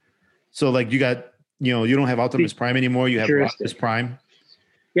crazier. So like you got, you don't have Optimus Prime anymore. You have Optimus Prime.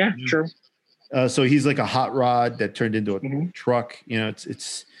 Yeah, sure. So he's like a hot rod that turned into a truck.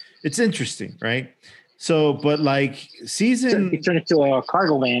 It's interesting, right? So, but like he turned into a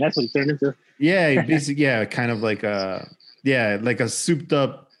cargo van. That's what he turned into. Yeah, basically, kind of like a souped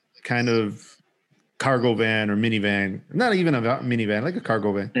up kind of cargo van or minivan, not even a minivan, like a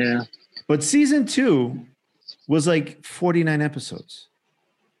cargo van. Yeah. But season 2 was like 49 episodes.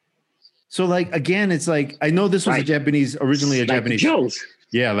 So like, again, it's like, I know this was originally a Japanese. Joes.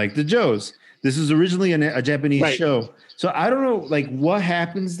 Yeah. Like the Joes. This is originally a Japanese show. So I don't know, like what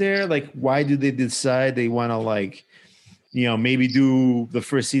happens there? Like, why do they decide they want to like, maybe do the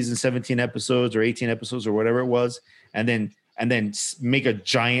first season, 17 episodes or 18 episodes or whatever it was. And then make a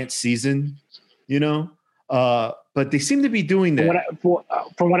giant season. But they seem to be doing that.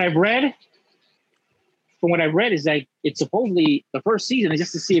 From what I've read is like it's supposedly the first season is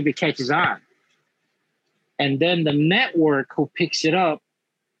just to see if it catches on, and then the network who picks it up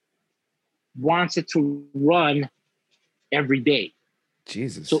wants it to run every day.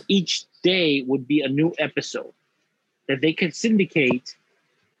 Jesus! So each day would be a new episode that they could syndicate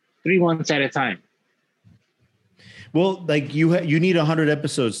 3 months at a time. Well, like you need 100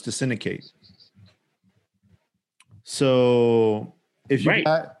 episodes to syndicate. So if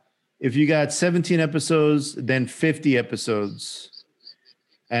you got 17 episodes, then 50 episodes,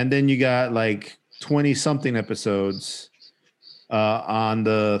 and then you got like 20 something episodes on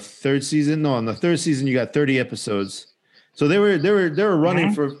the third season. No, on the third season you got 30 episodes. So they were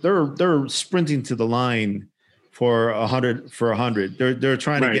running they were sprinting to the line for 100 for 100. They're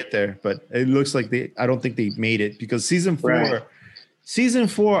trying to get there, but it looks like I don't think they made it because season 4. Season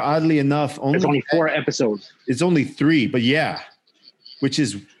 4, oddly enough, it's only 4 episodes. It's only 3, but which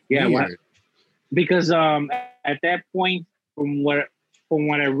is weird. Because at that point, from what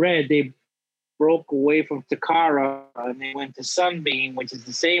I read, they broke away from Takara and they went to Sunbeam, which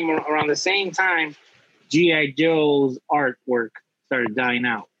is around the same time G.I. Joe's artwork started dying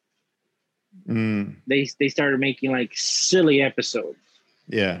out. They started making like silly episodes.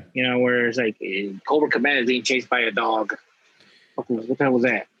 Yeah. You know, where it's like Cobra Commander is being chased by a dog. What the hell was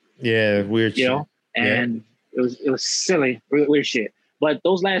that? Yeah, weird You shit. know? And it was silly, weird shit. But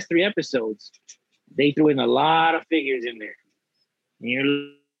those last 3 episodes, they threw in a lot of figures in there. And you're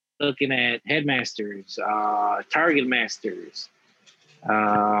looking at headmasters, target masters,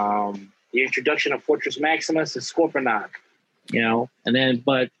 the introduction of Fortress Maximus and Scorponok, you know. And then,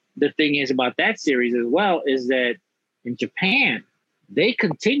 but the thing is about that series as well is that in Japan, they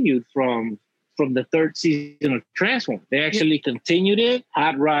continued from the 3rd season of Transform. They actually continued it.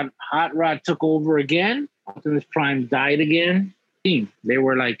 Hot Rod took over again. Optimus Prime died again. They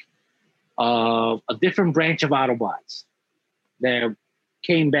were like a different branch of Autobots that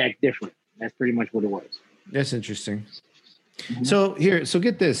came back different. That's pretty much what it was. That's interesting. Mm-hmm. So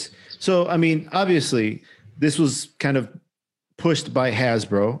get this. So, I mean, obviously, this was kind of pushed by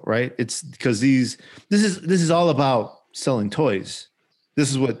Hasbro, right? It's because this is all about selling toys. This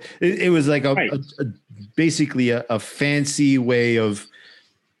is what it was like basically a fancy way of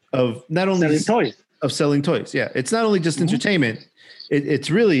not only selling toys. Yeah, it's not only just entertainment. It's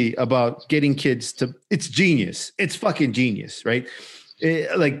really about getting kids to. It's genius. It's fucking genius, right?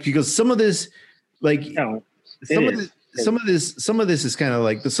 Because some of this, some of this is kind of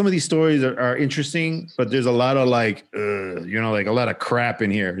like some of these stories are interesting, but there's a lot of like a lot of crap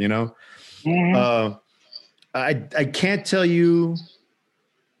in here. You know, I can't tell you.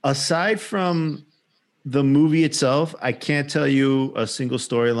 Aside from the movie itself, I can't tell you a single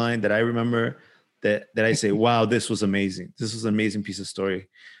storyline that I remember that I say, wow, this was amazing. This was an amazing piece of story.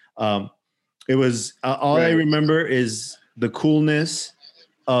 It was all I remember is the coolness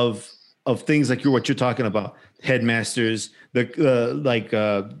of things like what you're talking about. Headmasters, what's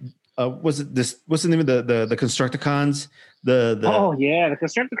the name of the Constructicons? The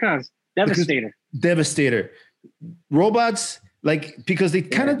Constructicons. Devastator. Robots. Like, because they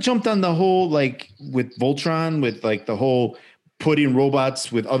kind of jumped on the whole, like with Voltron, with like the whole putting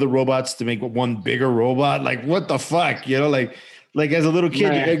robots with other robots to make one bigger robot. Like, what the fuck, you know, like as a little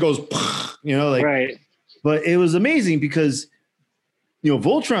kid, it goes, you know, like, but it was amazing because, you know,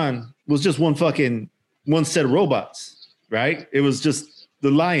 Voltron was just one set of robots, right? It was just the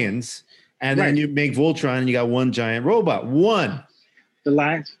lions. And then you make Voltron and you got one giant robot. The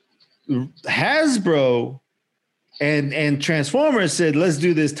lions. Hasbro and Transformers said, let's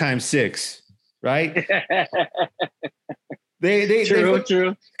do this times 6, right?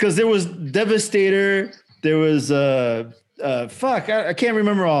 True. Because there was Devastator, there was I can't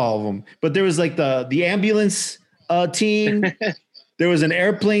remember all of them, but there was like the ambulance team, there was an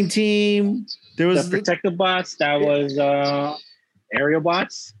airplane team, there was the Protective Bots, that was aerial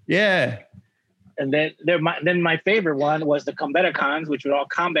bots. Yeah. And then my favorite one was the Combaticons, which were all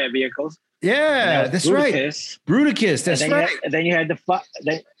combat vehicles. Yeah, that's right. Bruticus, that's right. And then you had the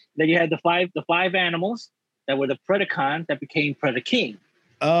five animals that were the Predacons that became Predaking.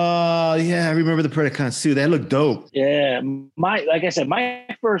 Yeah, I remember the Predacons too. That looked dope. Yeah, like I said, my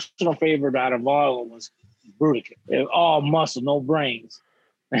personal favorite out of all was Bruticus. All muscle, no brains.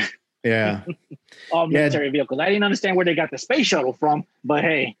 Yeah. All military vehicles. I didn't understand where they got the space shuttle from, but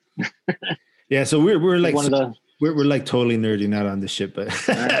hey. Yeah, so we're like we're like totally nerding out on this shit, but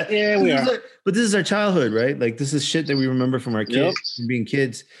yeah, we are. But this is our childhood, right? Like this is shit that we remember from our kids, from being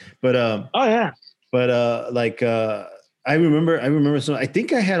kids. But I remember. So I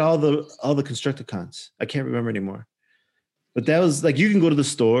think I had all the Constructicons. I can't remember anymore. But that was like, you can go to the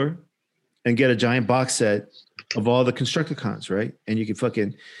store and get a giant box set of all the Constructicons, right? And you can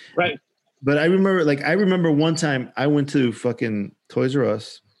fucking But I remember one time I went to fucking Toys R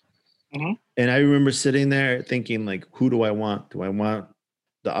Us. Mm-hmm. And I remember sitting there thinking, like, who do I want? Do I want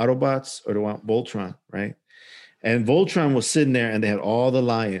the Autobots or do I want Voltron, right? And Voltron was sitting there and they had all the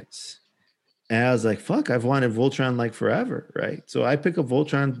lions. And I was like, fuck, I've wanted Voltron like forever, right? So I pick up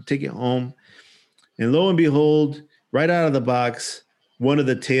Voltron, take it home. And lo and behold, right out of the box, one of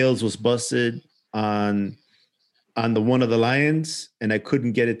the tails was busted on the one of the lions, and I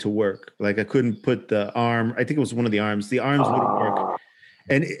couldn't get it to work. Like, I couldn't put the arm. I think it was one of the arms. The arms wouldn't work.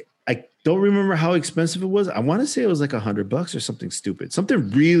 And I don't remember how expensive it was. I want to say it was like $100 or something stupid, something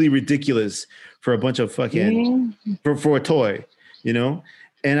really ridiculous for a bunch of fucking for a toy, you know?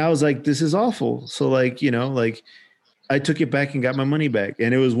 And I was like, this is awful. So like, you know, like I took it back and got my money back.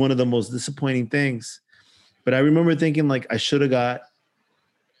 And it was one of the most disappointing things. But I remember thinking, like, I should have got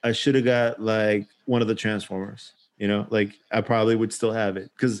like one of the Transformers, you know, like I probably would still have it.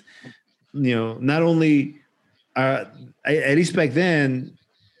 Cause, you know, not only at least back then,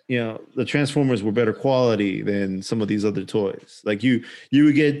 the Transformers were better quality than some of these other toys. Like you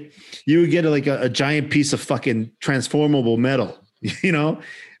would get like a giant piece of fucking transformable metal,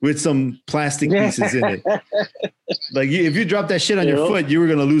 with some plastic pieces in it. Like if you drop that shit on your foot, you were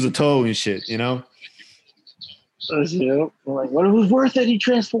gonna lose a toe and shit. Like, what it was worth that he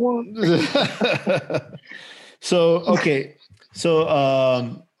transformed. So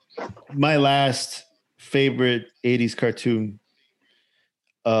my last favorite 80s cartoon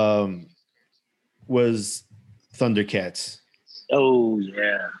was Thundercats. Oh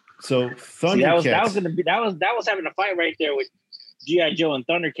yeah. So Thundercats. That was having a fight right there with G.I. Joe and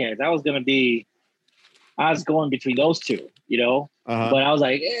Thundercats. I was going between those two, But I was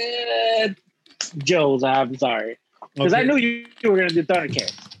like, Joe's. I'm sorry, because I knew you were gonna do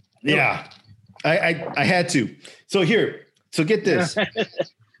Thundercats. Yeah, I had to. So get this.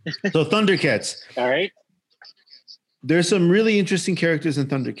 So Thundercats. All right. There's some really interesting characters in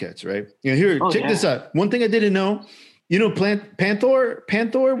Thundercats, right? Check this out. One thing I didn't know,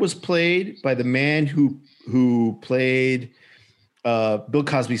 Panther was played by the man who played Bill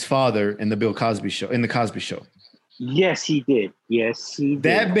Cosby's father in the Cosby Show. Yes, he did.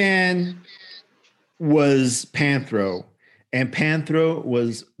 That man was Panthro, and Panthro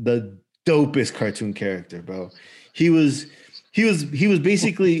was the dopest cartoon character, bro. He was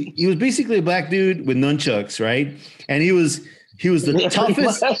basically a black dude with nunchucks, right? And he was the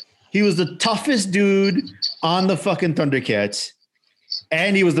toughest. He was the toughest dude on the fucking Thundercats,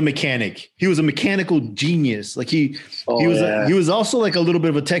 and he was the mechanic. He was a mechanical genius. Like he was also like a little bit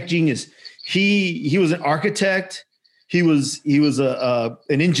of a tech genius. He was an architect. He was an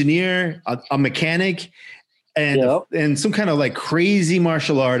engineer, a mechanic, and some kind of like crazy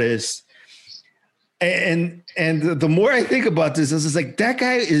martial artist. And the more I think about this, it's like that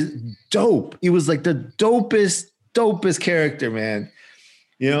guy is dope. He was like the dopest character, man.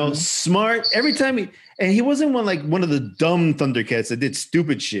 Smart every time he wasn't one of the dumb Thundercats that did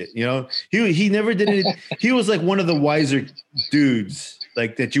stupid shit. He never did it. He was like one of the wiser dudes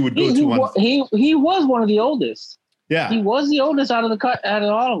like that you would go to. He was one of the oldest. Yeah, he was the oldest out of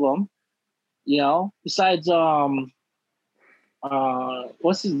all of them. Besides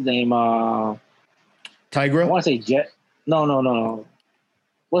what's his name? Tigra? I want to say Jet. No.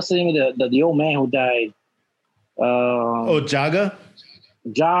 What's the name of the old man who died? Jaga?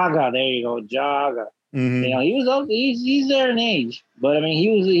 Jaga, there you go, Jaga. Mm-hmm. He was old. He's there in age, but I mean,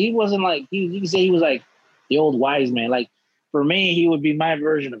 he wasn't like you can say he was like the old wise man. Like for me, he would be my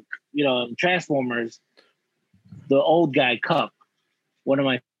version of Transformers, the old guy Cup, one of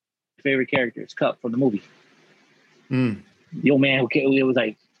my favorite characters, Cup from the movie. The old man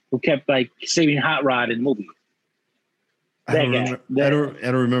who kept saving Hot Rod in the movie. I don't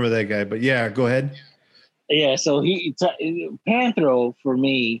remember that guy, but yeah, go ahead. Yeah, so Panthro for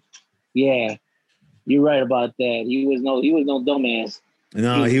me, yeah, you're right about that. He was no dumbass.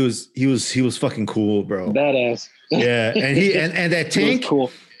 No, he was fucking cool, bro. Badass. Yeah, and that tank,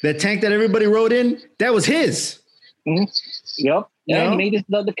 cool. That tank that everybody rode in, that was his. Mm-hmm. Yep. Yeah, he made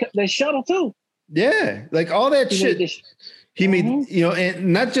the shuttle too. Yeah, like all that shit. He made,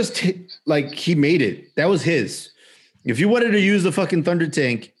 and not just like he made it. That was his. If you wanted to use the fucking Thunder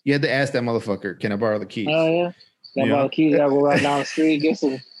tank, you had to ask that motherfucker, "Can I borrow the keys?" Oh yeah, can I borrow the keys? I go right down the street, get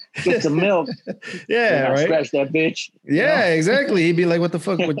some milk. Yeah, right. Scratch that bitch. Yeah, exactly. He'd be like, "What the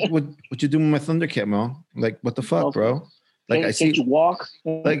fuck? What you doing with my Thundercat, man? Like, what the fuck, bro? Like, I see you walk.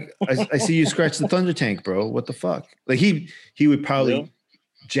 Like, I see you scratch the Thunder tank, bro. What the fuck? Like, he would probably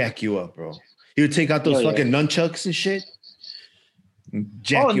jack you up, bro. He would take out those fucking nunchucks and shit.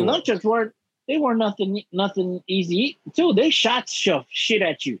 Jack you up. Nunchucks weren't nothing easy too. They shot shit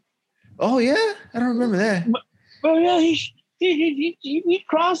at you. Oh yeah, I don't remember that. But yeah, he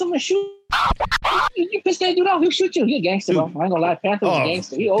cross him and shoot. You piss that dude off, he'll shoot you. He a gangster, bro. I ain't gonna lie, Panther was a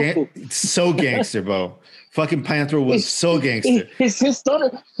gangster. He old school. So gangster, bro. Fucking Panther was so gangster. His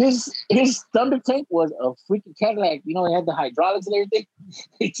thunder tank was a freaking Cadillac. He had the hydraulics and everything.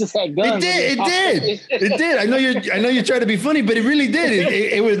 It just had guns. It did. I know you're trying to be funny, but it really did.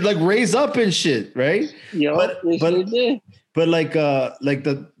 It would like raise up and shit, right? Yeah, it did. But like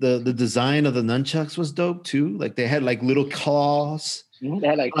the design of the nunchucks was dope too. Like they had like little claws. They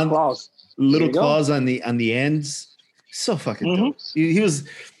had like claws. Little claws on the ends. So fucking dope. He was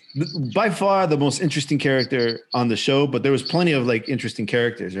by far the most interesting character on the show, but there was plenty of like interesting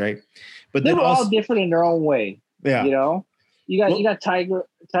characters, right? But they were all different in their own way. Yeah. You got Tigress.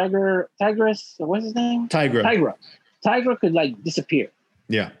 What's his name? Tigra could like disappear.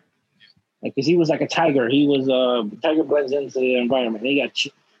 Yeah. Like, cause he was like a tiger. He was tiger blends into the environment. Then you got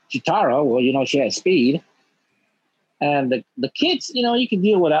Chitara. Well, she had speed. And the kids, you can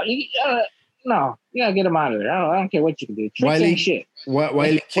deal without. No, you gotta get them out of there. I don't care what you can do. Tricks ain't shit.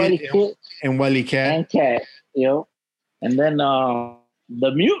 Wiley Kid and Wiley Cat and Cat, and then the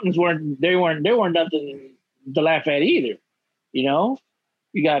mutants weren't nothing to laugh at either. You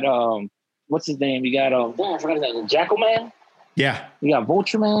got what's his name? You got I forgot his name. Jackal Man. Yeah. You got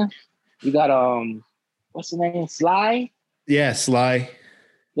Vulture Man. You got what's his name? Sly. Yeah, Sly.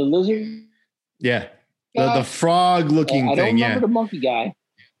 The lizard. Yeah. The frog looking thing. I don't remember the monkey guy.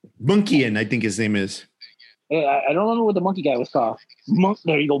 Monkeyin, I think his name is. I don't remember what the monkey guy was called.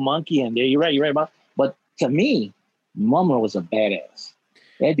 There you go, Monkeyin. There, you're right about. But to me, Mummer was a badass.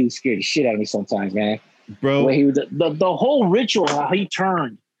 That dude scared the shit out of me sometimes, man. Bro, the way he was, the whole ritual, how he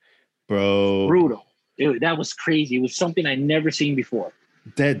turned, bro, brutal. Dude, that was crazy. It was something I never seen before.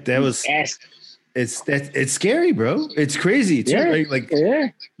 That was. It's scary, bro. It's crazy too. Yeah. Right?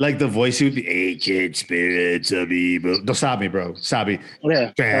 Like the voice would be, "Hey kid, spirits of evil." Don't stop me, bro. Stop me.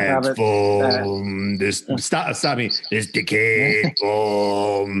 Yeah. Transform this. Stop me. This decay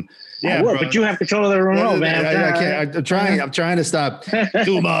form. Yeah, bro. But you have control of the remote, man. I can't. I'm trying to stop.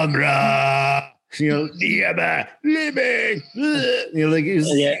 Tumamra. Living. It was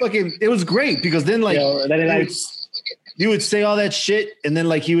fucking. It was great because then you would say all that shit, and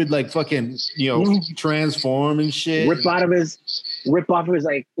then he would fucking transform and shit. Rip off of his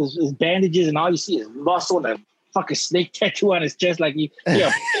his bandages, and all you see is muscle and a fucking snake tattoo on his chest, like he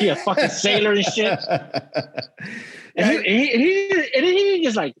a fucking sailor and shit. And he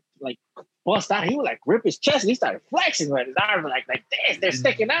just like bust out. He would rip his chest, and he started flexing with his arms like this. They're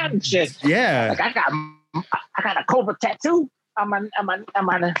sticking out and shit. Yeah, I got a cobra tattoo on my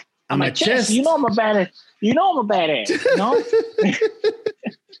chest. You know I'm a badass.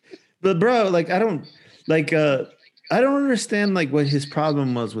 But bro, I don't understand what his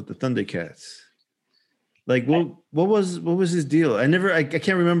problem was with the Thundercats. What was his deal? I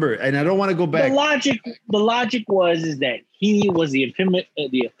can't remember, and I don't want to go back. The logic was that he was the epitome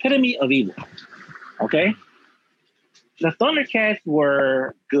of evil. Okay, the Thundercats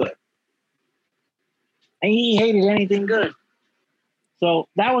were good, and he hated anything good. So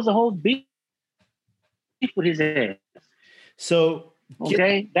that was the whole beef with his ass. So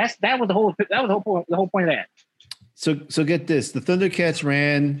okay, that was the whole point of that. So get this: the Thundercats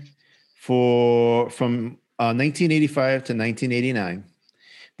ran from 1985 to 1989.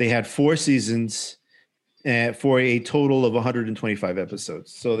 They had 4 seasons for a total of 125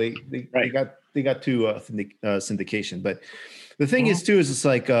 episodes. So they got to syndication. But the thing is too is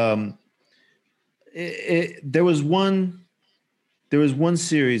there was one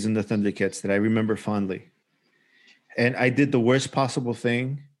series in the Thundercats that I remember fondly, and I did the worst possible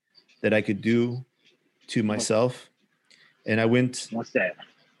thing that I could do to myself, and I went. What's that?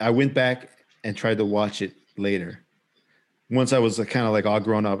 I went back and tried to watch it later. Once I was kind of all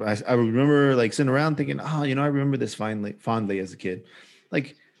grown up, I remember sitting around thinking, I remember this fondly as a kid.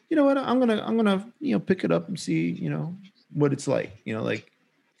 You know what? I'm gonna pick it up and see what it's like.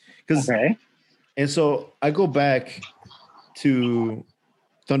 Because and so I go back to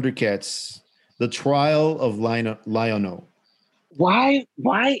Thundercats, the trial of Lion-O. Why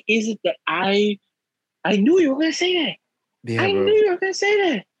is it that I knew you were going to say that? Yeah, I knew you were going to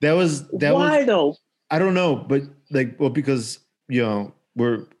say that. Why though? I don't know, but because we're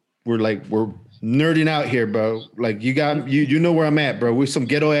nerding out here, bro. You got you know where I'm at, bro. We're some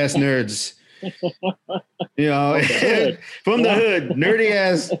ghetto ass nerds. From the hood, nerdy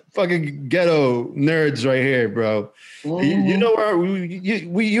ass fucking ghetto nerds right here, bro. Mm-hmm. You know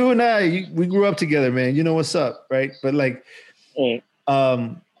where you and I we grew up together, man. You know what's up, right? But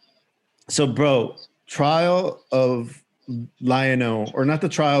so bro, trial of Lion-O, or not the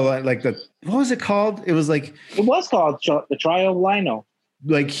trial, what was it called? It was called the trial of Lion-O.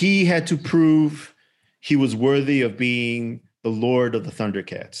 He had to prove he was worthy of being the Lord of the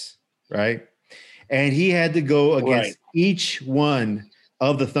Thundercats, right? And he had to go against each one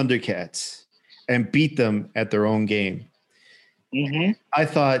of the Thundercats and beat them at their own game. Mm-hmm. I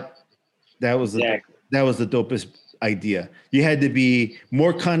thought that was the dopest idea. You had to be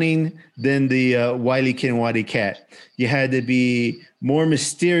more cunning than the Wile E. Wile Cat. You had to be more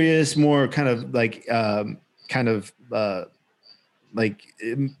mysterious, more kind of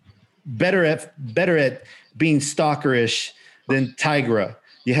better at being stalkerish than Tigra.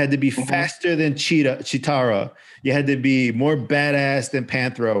 You had to be faster than Chitara. You had to be more badass than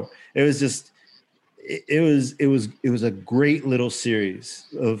Panthro. It was just, it was a great little series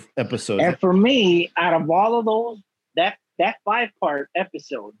of episodes. And for me, out of all of those, that 5-part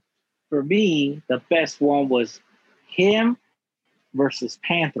episode, for me, the best one was him versus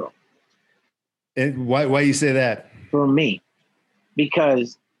Panthro. And why you say that? for me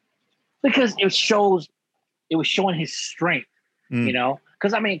because it was showing his strength, you know.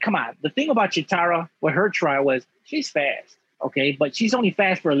 Because I mean, come on, the thing about Chitara with her trial was she's fast, okay, but she's only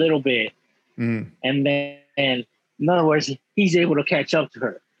fast for a little bit, and then in other words, he's able to catch up to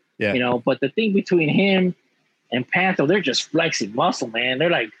her, you know. But the thing between him and Panther, they're just flexing muscle, man. They're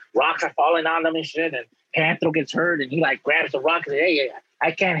like rocks are falling on them and shit, and Panther gets hurt, and he like grabs the rock and says, "Hey,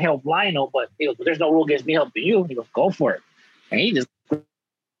 I can't help Lionel, but he goes, there's no rule against me helping you." He goes, "Go for it," and he just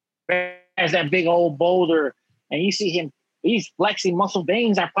grabs that big old boulder, and you see him. He's flexing muscle,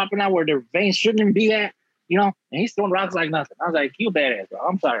 veins are popping out where their veins shouldn't even be at, you know. And he's throwing rocks like nothing. I was like, "You badass, bro.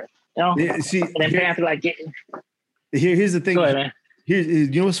 I'm sorry," you know. Yeah, see, and then Panther like getting. Here's the thing. Go ahead, man. You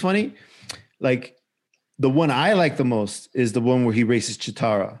know what's funny? Like the one I like the most is the one where he races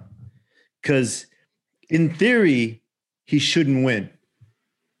Chitara, because in theory he shouldn't win.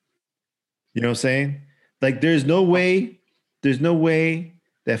 You know what I'm saying? Like there's no way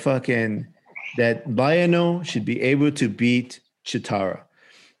that Lionel should be able to beat Chitara.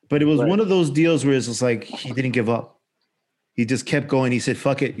 But it was one of those deals where it's just like he didn't give up. He just kept going. He said,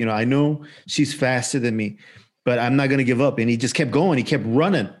 "Fuck it. You know, I know she's faster than me, but I'm not going to give up." And he just kept going. He kept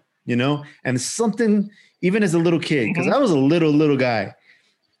running, you know? And something, even as a little kid, because I was a little guy,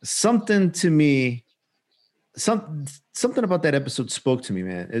 something to me, something about that episode spoke to me,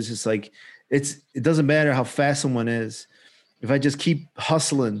 man. It's just like, it doesn't matter how fast someone is. If I just keep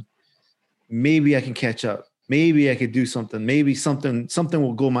hustling, maybe I can catch up. Maybe I could do something. Maybe something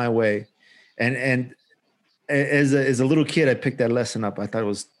will go my way. And as a little kid, I picked that lesson up. I thought it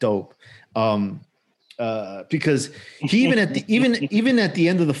was dope. Because he even at the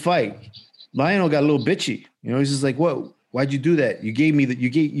end of the fight, Lionel got a little bitchy. You know, he's just like, "What? Why'd you do that?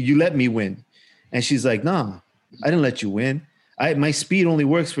 You let me win." And she's like, "No, I didn't let you win. My speed only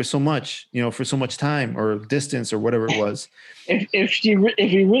works for so much, you know, for so much time or distance or whatever it was." If he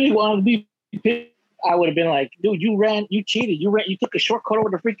really wanted to be pissed, I would have been like, "Dude, you cheated. You took a shortcut over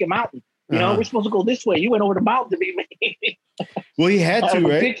the freaking mountain. You know, we're supposed to go this way. You went over the mountain to be me." Well, he had to,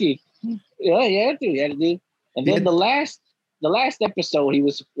 right? Picky. Yeah, he had to. And then the last episode, he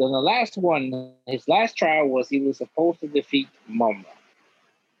was in the last one. His last trial was he was supposed to defeat Mumra.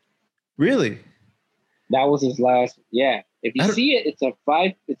 Really? That was his last. Yeah. If you see it, it's a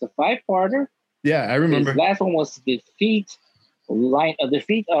 5-parter. Yeah, I remember. His last one was to defeat Mumra.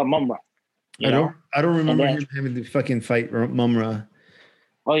 I don't remember him having to fucking fight Mumra.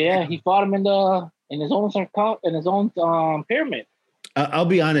 Oh yeah, he fought him in his own pyramid. I'll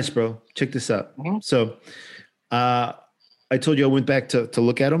be honest, bro. Check this out. So, I told you I went back to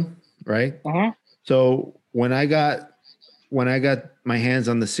look at him, right? So when I got my hands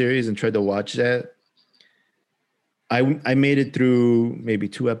on the series and tried to watch that, I made it through maybe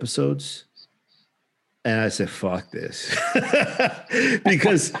 2 episodes, and I said, "Fuck this,"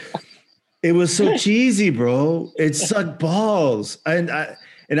 because it was so cheesy, bro. It sucked balls, and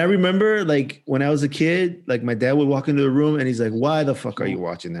I remember, like, when I was a kid, like, my dad would walk into the room and he's like, "Why the fuck are you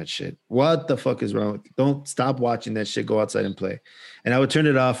watching that shit? What the fuck is wrong with you? Don't stop watching that shit. Go outside and play." And I would turn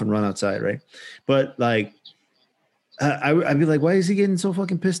it off and run outside, right? But, like, I'd be like, "Why is he getting so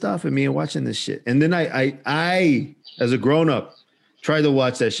fucking pissed off at me and watching this shit?" And then I as a grown-up, tried to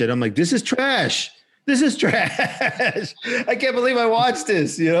watch that shit. I'm like, "This is trash. This is trash. I can't believe I watched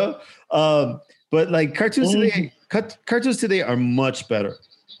this," you know? But, like, cartoons today are much better.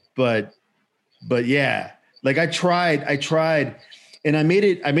 But yeah, like I tried and I made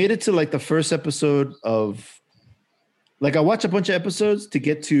it to like the first episode of, like, I watched a bunch of episodes to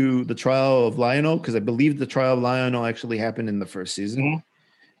get to the trial of Lionel, because I believe the trial of Lionel actually happened in the first season.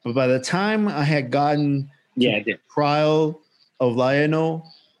 But by the time I had gotten to the trial of Lionel,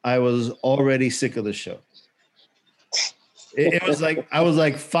 I was already sick of the show. It was like, I was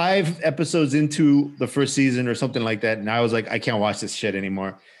like 5 episodes into the first season or something like that. And I was like, I can't watch this shit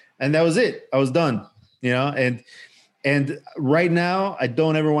anymore. And that was it. I was done, you know? And right now I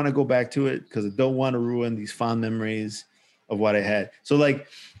don't ever want to go back to it because I don't want to ruin these fond memories of what I had. So like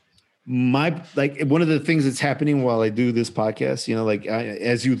one of the things that's happening while I do this podcast, you know, like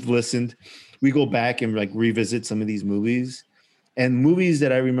as you've listened, we go back and like revisit some of these movies and movies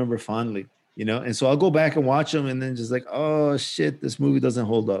that I remember fondly. You know, and so I'll go back and watch them and then just like, "Oh shit, this movie doesn't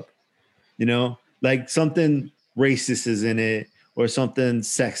hold up." You know, like something racist is in it, or something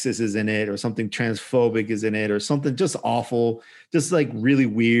sexist is in it, or something transphobic is in it, or something just awful, just like really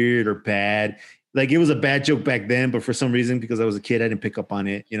weird or bad. Like it was a bad joke back then, but for some reason, because I was a kid, I didn't pick up on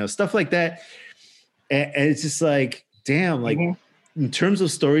it, you know, stuff like that. And it's just like, damn, like in terms of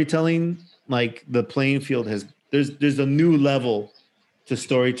storytelling, like the playing field there's a new level to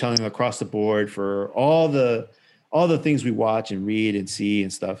storytelling across the board for all the all the things we watch and read and see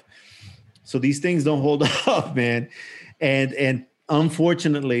and stuff. So these things don't hold up, man. And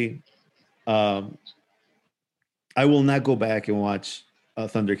unfortunately, I will not go back and watch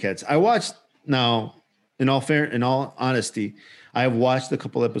Thundercats. I watched now, in all honesty, I have watched a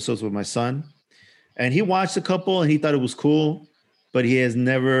couple episodes with my son, and he watched a couple and he thought it was cool, but he has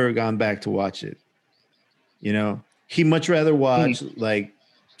never gone back to watch it. You know, he much rather watch like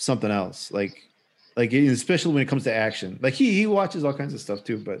something else, like especially when it comes to action. Like he watches all kinds of stuff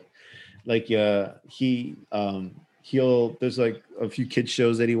too, but like he'll there's like a few kid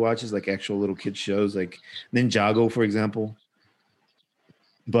shows that he watches, like actual little kid shows, like Ninjago, for example.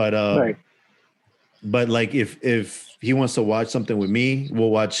 But Right. but like if he wants to watch something with me, we'll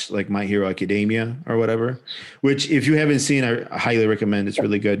watch like My Hero Academia or whatever, which if you haven't seen, I highly recommend. It's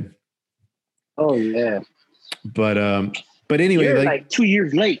really good. Oh yeah. But anyway, You're like 2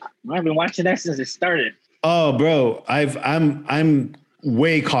 years late. I've been watching that since it started. Oh, bro, I'm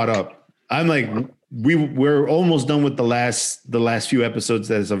way caught up. I'm like we're almost done with the last few episodes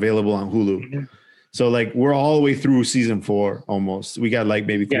that is available on Hulu. Mm-hmm. So like we're all the way through season 4 almost. We got like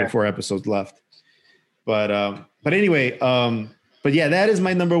maybe 3 or 4 episodes left. But anyway, but yeah, that is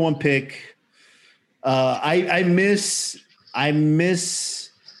my number 1 pick. I miss Thundercats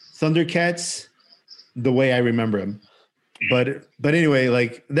the way I remember him. But anyway,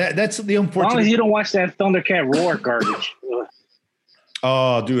 like that's the unfortunate. As long as you don't watch that Thundercat Roar garbage.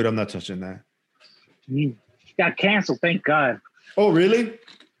 Oh, dude, I'm not touching that. Got canceled, thank God. Oh, really?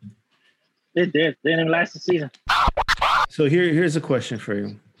 It did. They didn't even last the season. So here's a question for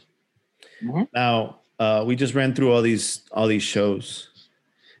you. Mm-hmm. Now, we just ran through all these shows,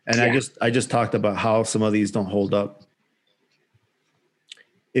 and I just talked about how some of these don't hold up.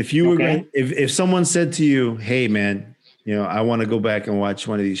 If you were if someone said to you, "Hey, man, you know, I want to go back and watch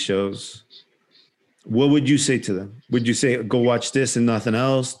one of these shows," what would you say to them? Would you say, "Go watch this and nothing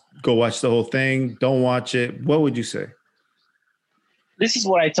else"? Go watch the whole thing. Don't watch it. What would you say? This is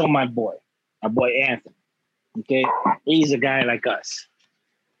what I told my boy Anthony. Okay, he's a guy like us,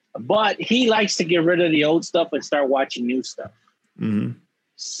 but he likes to get rid of the old stuff and start watching new stuff. Mm-hmm.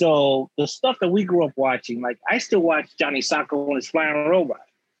 So the stuff that we grew up watching, like I still watch Johnny Sacco and his Flying Robot.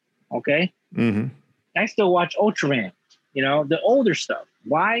 Okay, mm-hmm. I still watch Ultraman. You know, the older stuff.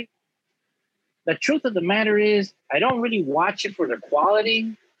 Why? The truth of the matter is, I don't really watch it for the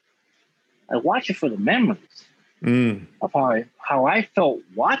quality. I watch it for the memories of how I felt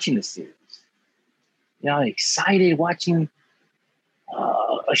watching the series. You know, excited watching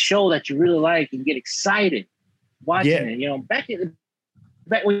a show that you really like and get excited watching it. You know, back when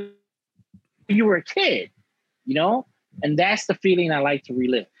you were a kid, you know, and that's the feeling I like to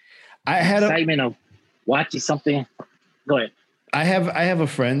relive. I had excitement of watching something. Go ahead. I have a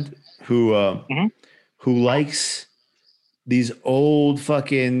friend who likes these old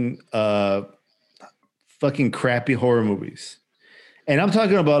fucking crappy horror movies. And I'm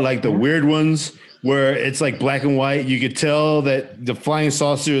talking about like the weird ones where it's like black and white. You could tell that the flying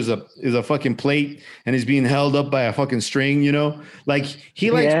saucer is a fucking plate and is being held up by a fucking string, you know? Like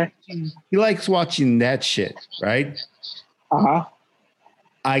he likes watching that shit, right? Uh-huh.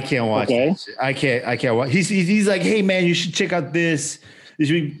 I can't watch that shit. I can't watch. He's like, "Hey man, you should check out this. You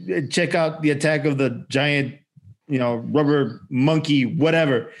should check out the Attack of the Giant, you know, rubber monkey,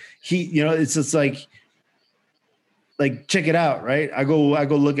 whatever." He, you know, it's just like check it out, right? I go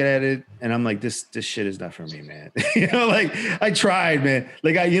look at it and I'm like, this shit is not for me, man. You know, like I tried, man.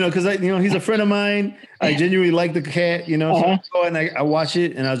 Like because he's a friend of mine. I genuinely like the cat, you know. So I go and I watch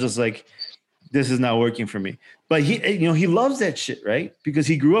it and I was just like, this is not working for me. But he loves that shit, right? Because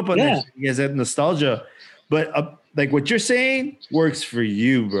he grew up on that shit. He has that nostalgia. But like what you're saying works for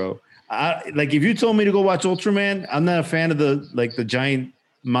you, bro. Like if you told me to go watch Ultraman, I'm not a fan of the giant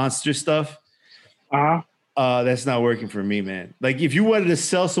monster stuff. That's not working for me, man. Like if you wanted to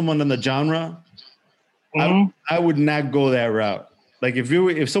sell someone on the genre, I would not go that route. Like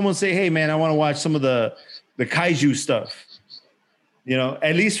if someone say, "Hey man, I want to watch some of the kaiju stuff," you know,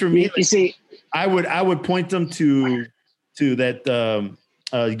 at least for me, you see, I would point them to that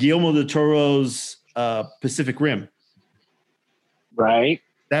Guillermo del Toro's Pacific Rim. Right.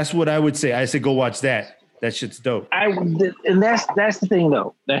 That's what I would say. I said, go watch that. That shit's dope. And that's the thing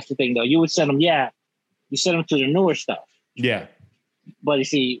though. That's the thing though. You would send them, you send them to the newer stuff. Yeah. But you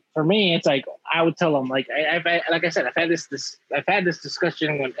see, for me, it's like I would tell them, like I've had this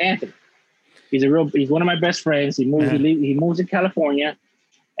discussion with Anthony. He's one of my best friends. He moves in California,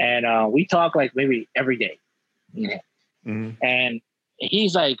 and we talk like maybe every day. You know? Mm-hmm. And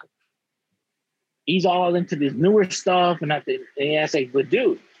he's like, he's all into this newer stuff, and I say, but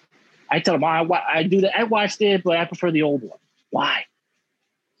dude, I tell them I do that. I watched it, but I prefer the old one. Why?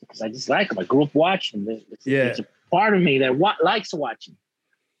 Because I just like them. I grew up watching them. It's a part of me that likes watching.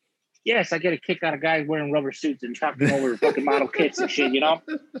 Yes, I get a kick out of guys wearing rubber suits and talking over fucking model kits and shit, you know?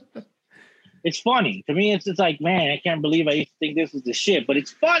 It's funny. To me, it's like, man, I can't believe I used to think this was the shit, but it's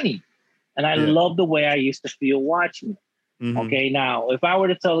funny. And I love the way I used to feel watching it. Mm-hmm. Okay, now, if I were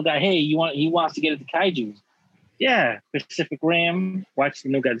to tell the guy, hey, he wants to get into kaiju, yeah, Pacific Rim, watch the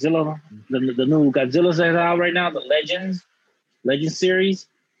new Godzilla, the new Godzillas that are out right now, the Legend series,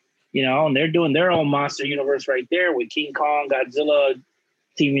 you know, and they're doing their own monster universe right there with King Kong, Godzilla,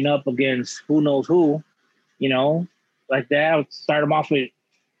 teaming up against who knows who, you know, like that. I would start them off with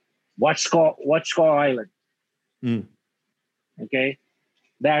watch Skull Island. Mm. Okay,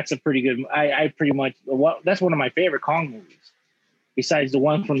 that's a pretty good. I pretty much that's one of my favorite Kong movies, besides the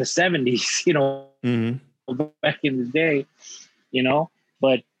one from the 70s. You know, back in the day, you know.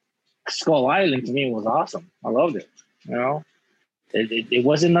 But Skull Island to me was awesome. I loved it. You know, it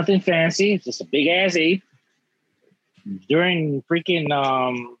wasn't nothing fancy. It's just a big ass ape. During freaking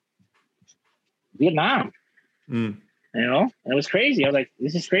Vietnam, you know, and it was crazy. I was like,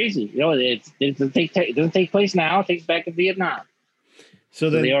 "This is crazy." You know, it doesn't take place now. It takes back in Vietnam. So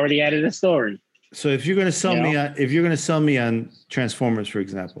they already added a story. So if you're gonna sell me on Transformers, for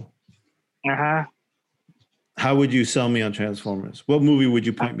example, how would you sell me on Transformers? What movie would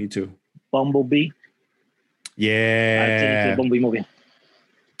you point me to? Bumblebee. Yeah, I'd take you to the Bumblebee movie.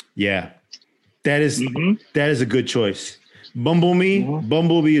 Yeah. That is a good choice.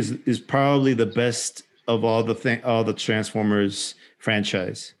 Bumblebee is probably the best of all the Transformers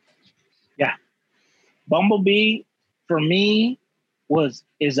franchise. Yeah, Bumblebee for me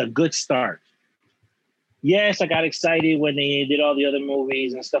is a good start. Yes, I got excited when they did all the other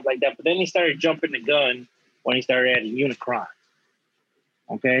movies and stuff like that, but then he started jumping the gun when he started adding Unicron.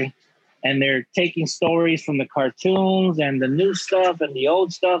 Okay. And they're taking stories from the cartoons and the new stuff and the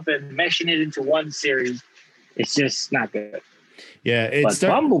old stuff and meshing it into one series. It's just not good. Yeah,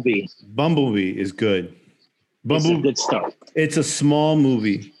 Bumblebee. Bumblebee is good. It's a good start. It's a small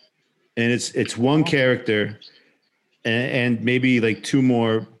movie, and it's one character, and maybe like two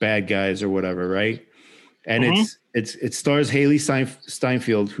more bad guys or whatever, right? And it stars Haley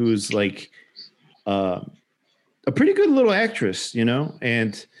Steinfeld, who's like a pretty good little actress, you know,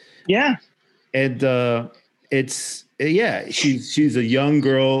 and. Yeah. And she's a young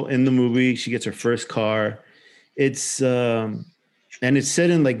girl in the movie. She gets her first car. It's and it's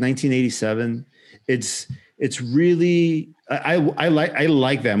set in like 1987. It's really I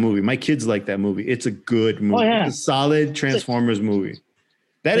like that movie. My kids like that movie. It's a good movie. Oh, yeah. It's a solid Transformers movie.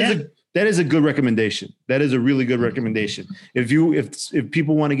 That is a good recommendation. That is a really good recommendation. If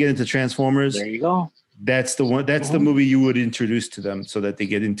people want to get into Transformers, there you go. That's the one. That's the movie you would introduce to them so that they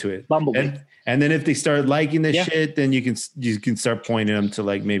get into it. Bumblebee. And then if they start liking this shit, then you can start pointing them to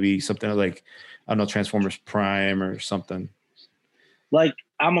like maybe something like, I don't know, Transformers Prime or something. Like,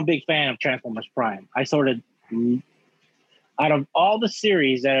 I'm a big fan of Transformers Prime. I sort of, out of all the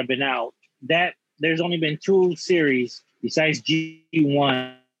series that have been out, that there's only been two series besides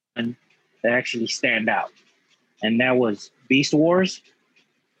G1 that actually stand out, and that was Beast Wars,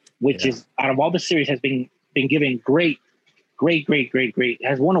 which is out of all the series has been given great,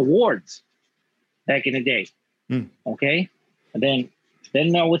 has won awards back in the day. Okay, and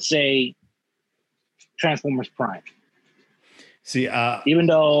then I would say Transformers Prime. See, even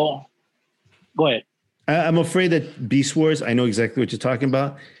though, go ahead. I'm afraid that Beast Wars, I know exactly what you're talking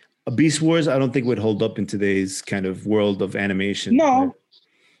about. Beast Wars, I don't think would hold up in today's kind of world of animation. No, right?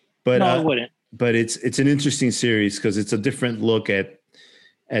 But no, it wouldn't. But it's an interesting series because it's a different look at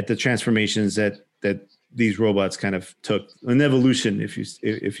the transformations that these robots kind of took, an evolution, if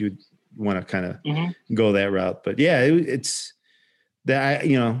you want to kind of go that route. But yeah, it's that,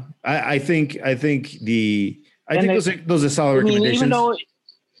 I think those are solid recommendations. Even though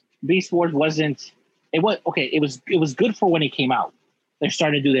Beast Wars wasn't, it was good for when it came out. They're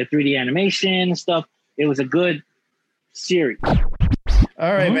starting to do their 3D animation and stuff. It was a good series.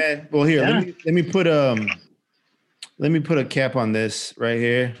 All right, man. Well, here, let me put a cap on this right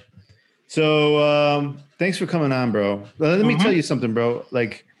here. So, thanks for coming on, bro. Let me tell you something, bro.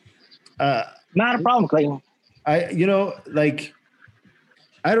 Like, not a problem, Clayton. When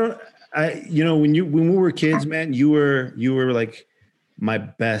we were kids, man, you were like my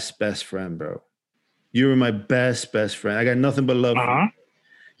best friend, bro. You were my best friend. I got nothing but love for you.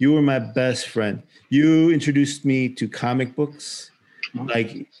 You were my best friend. You introduced me to comic books.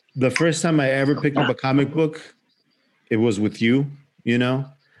 Like, the first time I ever picked up a comic book, it was with you,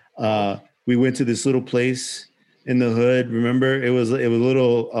 We went to this little place in the hood. Remember, it was a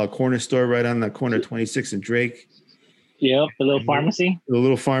little corner store right on the corner of 26 and Drake. Yep, the little pharmacy. The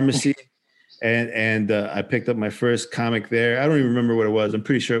little pharmacy. And I picked up my first comic there. I don't even remember what it was. I'm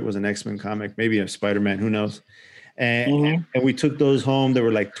pretty sure it was an X-Men comic, maybe a Spider-Man, who knows. And we took those home. They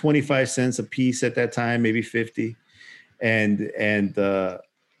were like 25 cents a piece at that time, maybe 50. And the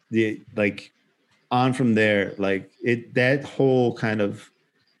like on from there, like that whole kind of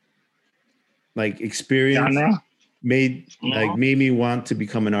like experience made me want to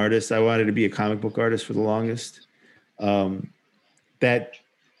become an artist. I wanted to be a comic book artist for the longest. That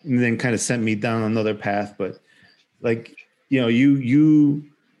then kind of sent me down another path, but like, you know, you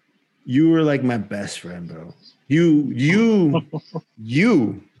were like my best friend, bro. You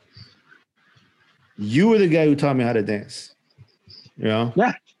were the guy who taught me how to dance. You know?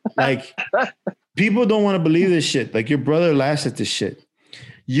 Yeah. Like, people don't want to believe this shit. Like, your brother laughs at this shit.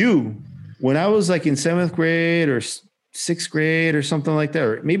 When I was like in 7th grade or 6th grade or something like that,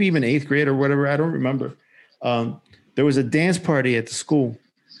 or maybe even 8th grade or whatever, I don't remember. There was a dance party at the school,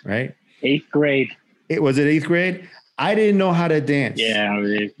 right? 8th grade. Was it 8th grade? I didn't know how to dance. Yeah.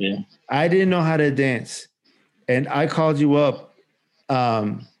 I didn't know how to dance. And I called you up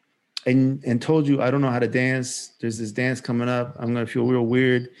and told you, I don't know how to dance. There's this dance coming up. I'm going to feel real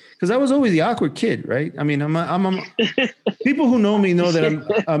weird. Because I was always the awkward kid, right? I mean, I'm people who know me know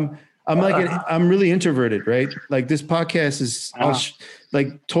that I'm really introverted, right? Like, this podcast is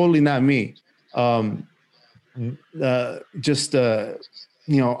like totally not me. You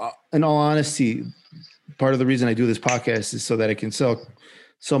know, in all honesty, part of the reason I do this podcast is so that I can sell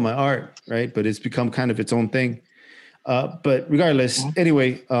my art, right? But it's become kind of its own thing. But regardless,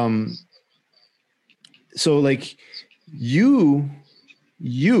 anyway, so like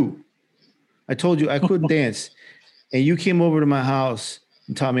I told you I couldn't dance, and you came over to my house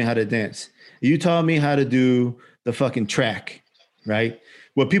and taught me how to dance. You taught me how to do the fucking track, right?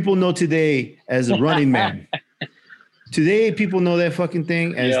 What people know today as the Running Man. Today, people know that fucking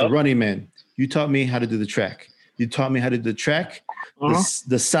thing as the Running Man. You taught me how to do the track. You taught me how to do the track,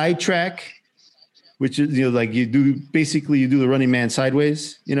 the side track, which is, you know, like you do the Running Man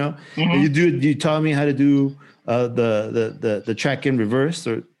sideways, you know. And you taught me how to do the track in reverse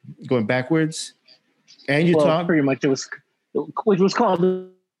or going backwards. And you taught pretty much which was called the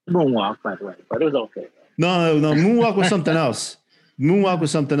moonwalk, by the way, but it was okay. No, moonwalk was something else. Moonwalk was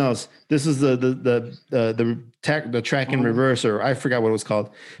something else. This is the track in reverse, or I forgot what it was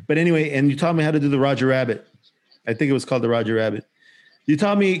called. But anyway, and you taught me how to do the Roger Rabbit. I think it was called the Roger Rabbit. You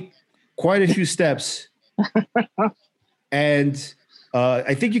taught me quite a few steps. And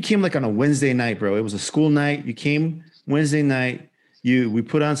I think you came like on a Wednesday night, bro. It was a school night. You came Wednesday night. We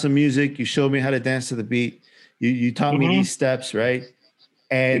put on some music. You showed me how to dance to the beat. You taught me these steps, right?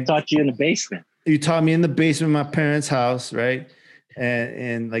 And I taught you in the basement. You taught me in the basement of my parents' house, right?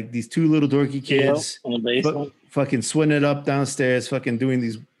 And like these two little dorky kids in the basement. Fucking sweating it up downstairs, fucking doing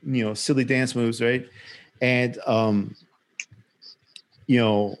these, you know, silly dance moves, right? And you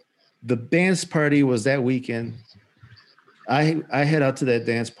know, the dance party was that weekend. I head out to that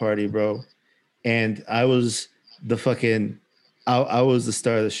dance party, bro, and I was the fucking I was the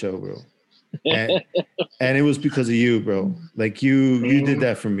star of the show, bro. And it was because of you, bro. Like you did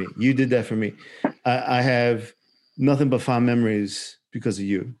that for me. You did that for me. I have nothing but fond memories because of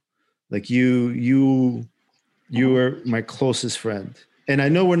you. Like you were my closest friend. And I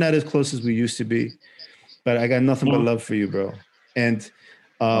know we're not as close as we used to be, but I got nothing but love for you, bro. And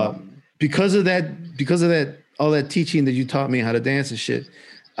because of that, all that teaching that you taught me how to dance and shit,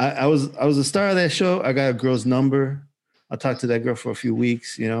 I was a star of that show. I got a girl's number. I talked to that girl for a few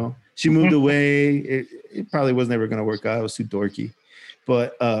weeks, you know. She moved away. It probably was never going to work out. I was too dorky.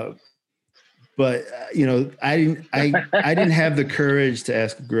 But you know, I didn't have the courage to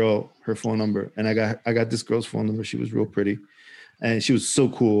ask a girl her phone number, and I got this girl's phone number. She was real pretty, and she was so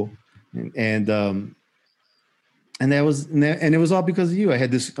cool, and it was all because of you. I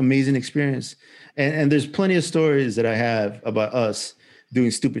had this amazing experience, and there's plenty of stories that I have about us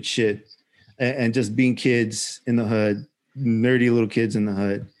doing stupid shit and just being kids in the hood, nerdy little kids in the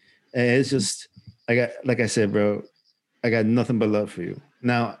hood. And it's just, like I said, bro, I got nothing but love for you.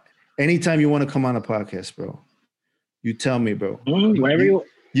 Now, anytime you want to come on a podcast, bro, you tell me, bro. Whenever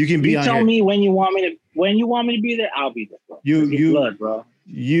you can be you on tell here. me when you want me to be there, I'll be there, bro. Blood, bro.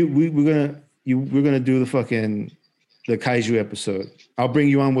 We're gonna do the kaiju episode. I'll bring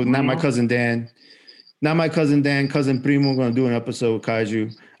you on with not my cousin Dan, cousin Primo. We're gonna do an episode with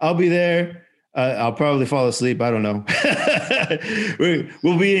kaiju. I'll be there. I'll probably fall asleep. I don't know.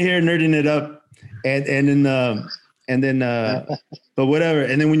 We'll be in here nerding it up, and then but whatever.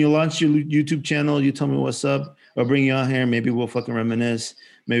 And then when you launch your YouTube channel, you tell me what's up. I'll bring you on here. Maybe we'll fucking reminisce.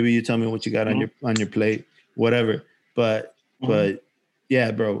 Maybe you tell me what you got on your plate, whatever. But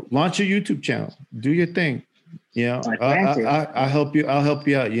yeah, bro, launch your YouTube channel. Do your thing. You know, I'll help you. I'll help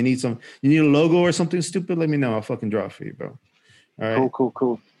you out. You need a logo or something stupid? Let me know. I'll fucking draw it for you, bro. All right.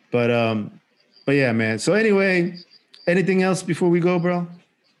 Cool. But yeah, man. So anyway, anything else before we go, bro?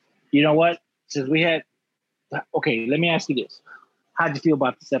 You know what? Since we had, okay, let me ask you this: how'd you feel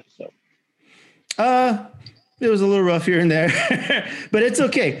about this episode? It was a little rough here and there, but it's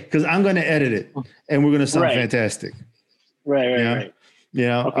okay because I'm going to edit it and we're going to sound fantastic. Right. You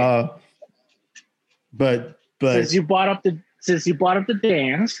know, okay. But since you brought up the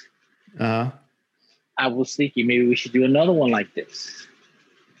dance, I was thinking maybe we should do another one like this.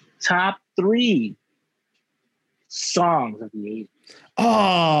 Top 3 songs of the 80s.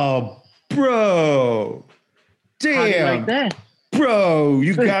 Oh, bro. Damn. How do you like that? Bro,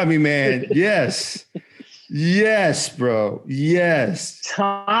 you got me, man. Yes. Yes, bro. Yes.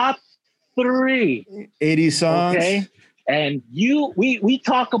 Top 3 80 songs. Okay. And we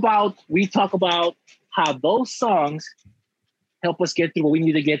talk about how those songs help us get through what we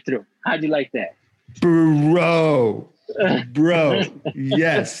need to get through. How'd you like that? Bro.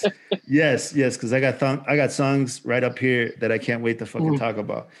 Yes. Because I got songs right up here that I can't wait to fucking talk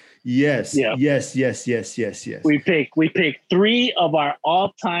about. Yes. Yeah. Yes. We picked 3 of our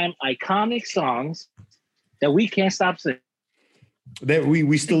all-time iconic songs that we can't stop singing. That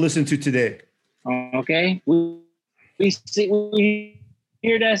we still listen to today. Okay. We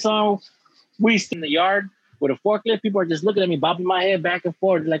hear that song. We sit in the yard with a forklift. People are just looking at me, bobbing my head back and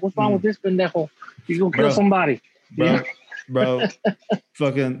forth. Like, what's wrong with this pendejo? You gonna kill somebody. Bro.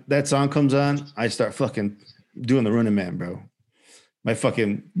 Fucking that song comes on. I start fucking doing the Running Man, bro. My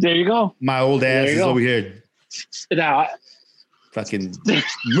fucking there you go. My old ass is over here. Now, fucking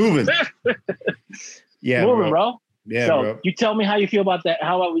moving. Yeah, moving, bro. Yeah, so bro. You tell me how you feel about that.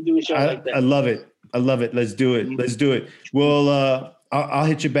 How about we do a show like that? I love it. Let's do it. Well, I'll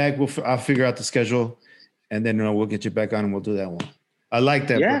hit you back. I'll figure out the schedule, and then we'll get you back on, and we'll do that one. I like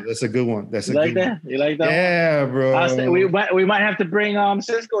that, bro. That's a good one. You like that? You like that? Yeah, bro. We might have to bring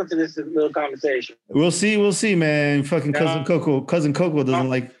Cisco into this little conversation. We'll see, man. Fucking cousin Coco doesn't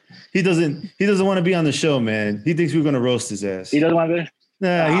like. He doesn't want to be on the show, man. He thinks we're gonna roast his ass. He doesn't want to.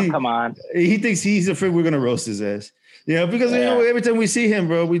 Nah, come on. He thinks he's afraid we're gonna roast his ass. Yeah, because every time we see him,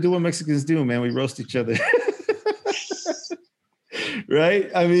 bro, we do what Mexicans do, man. We roast each other. Right?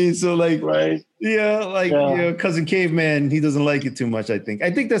 I mean, so like, right? Yeah, cousin Caveman, he doesn't like it too much. I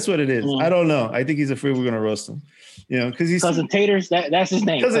think that's what it is. I don't know. I think he's afraid we're gonna roast him. You know, because he's cousin Taters. That's his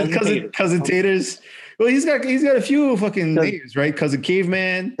name. Cousin Taters. Well, he's got a few fucking names, right? Cousin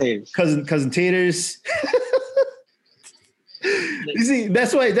Caveman, cousin Taters. You see,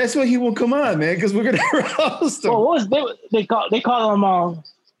 that's why he won't come on, man, because we're gonna roast him. Well, they call him?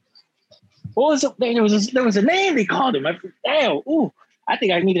 What was it? There was a name they called him. I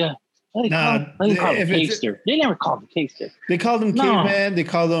think I need to. They call him Caster. They never called him Caster. They called him Caveman. They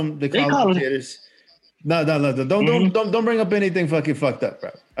called him Taters. No. Don't bring up anything fucking fucked up,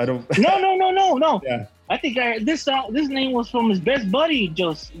 bro. I don't. No. Yeah. I think this name was from his best buddy,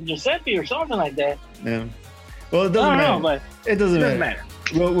 Giuseppe, or something like that. Yeah. Well, it doesn't matter. But it doesn't matter.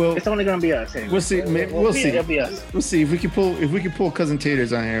 Well, it's only gonna be us. Anyway. We'll see. We'll see. It'll be us. We'll see if we can pull cousin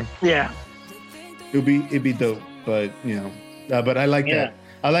Taters on here. Yeah. It'd be dope. But but I like that.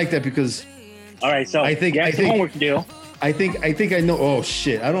 I like that because. All right. So I think homework to do. I think I know. Oh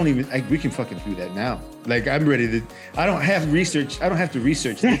shit! We can fucking do that now. Like I'm ready to. I don't have to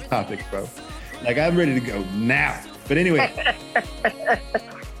research this topic, bro. Like I'm ready to go now. But anyway.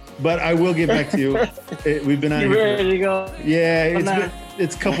 But I will get back to you. We've been on here. Ready to go? Yeah,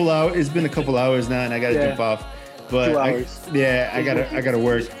 it's a couple hours. It's been a couple hours now, and I gotta jump off. But 2 hours. I gotta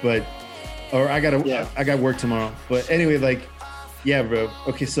work. I got work tomorrow. But anyway, bro.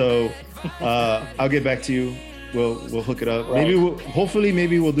 Okay, so I'll get back to you. We'll hook it up. Right.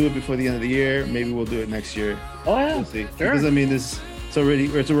 Maybe we'll do it before the end of the year. Maybe we'll do it next year. Oh yeah, we'll see. Sure. Because I mean,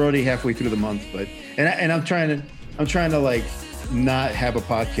 we're already halfway through the month. But and I'm trying to like. Not have a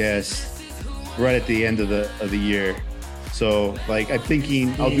podcast right at the end of the year, so like I'm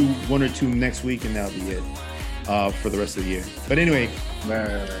thinking I'll do 1 or 2 next week and that'll be it for the rest of the year. But anyway,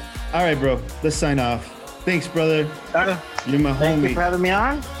 all right, bro, let's sign off. Thanks, brother. You're my homie. Thank you for having me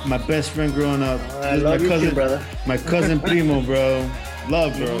on. My best friend growing up. I love you too, brother. My cousin Primo, bro.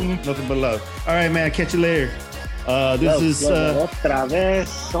 Love, bro. Nothing but love. All right, man. Catch you later. This is otra vez.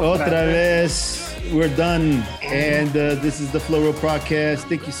 We're done. And this is the Flow Podcast.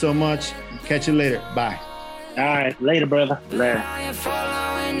 Thank you so much. Catch you later. Bye. All right. Later, brother. Later.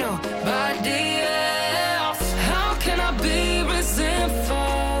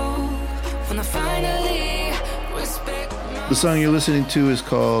 The song you're listening to is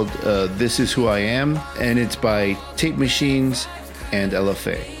called This Is Who I Am, and it's by Tape Machines and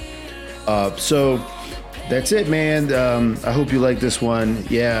LFA. So that's it, man. I hope you like this one.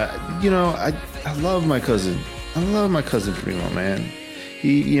 Yeah, I love my cousin. I love my cousin Primo, man.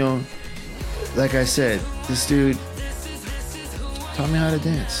 He, like I said, this dude taught me how to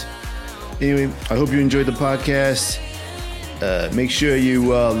dance. Anyway, I hope you enjoyed the podcast. Make sure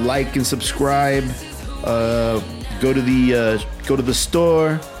you like and subscribe. Go to the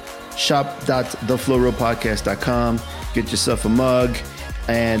store, shop.theflowrollpodcast.com. Get yourself a mug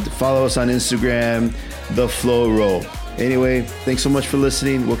and follow us on Instagram, The Flow Roll. Anyway, thanks so much for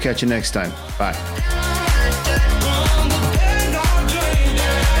listening. We'll catch you next time. Bye.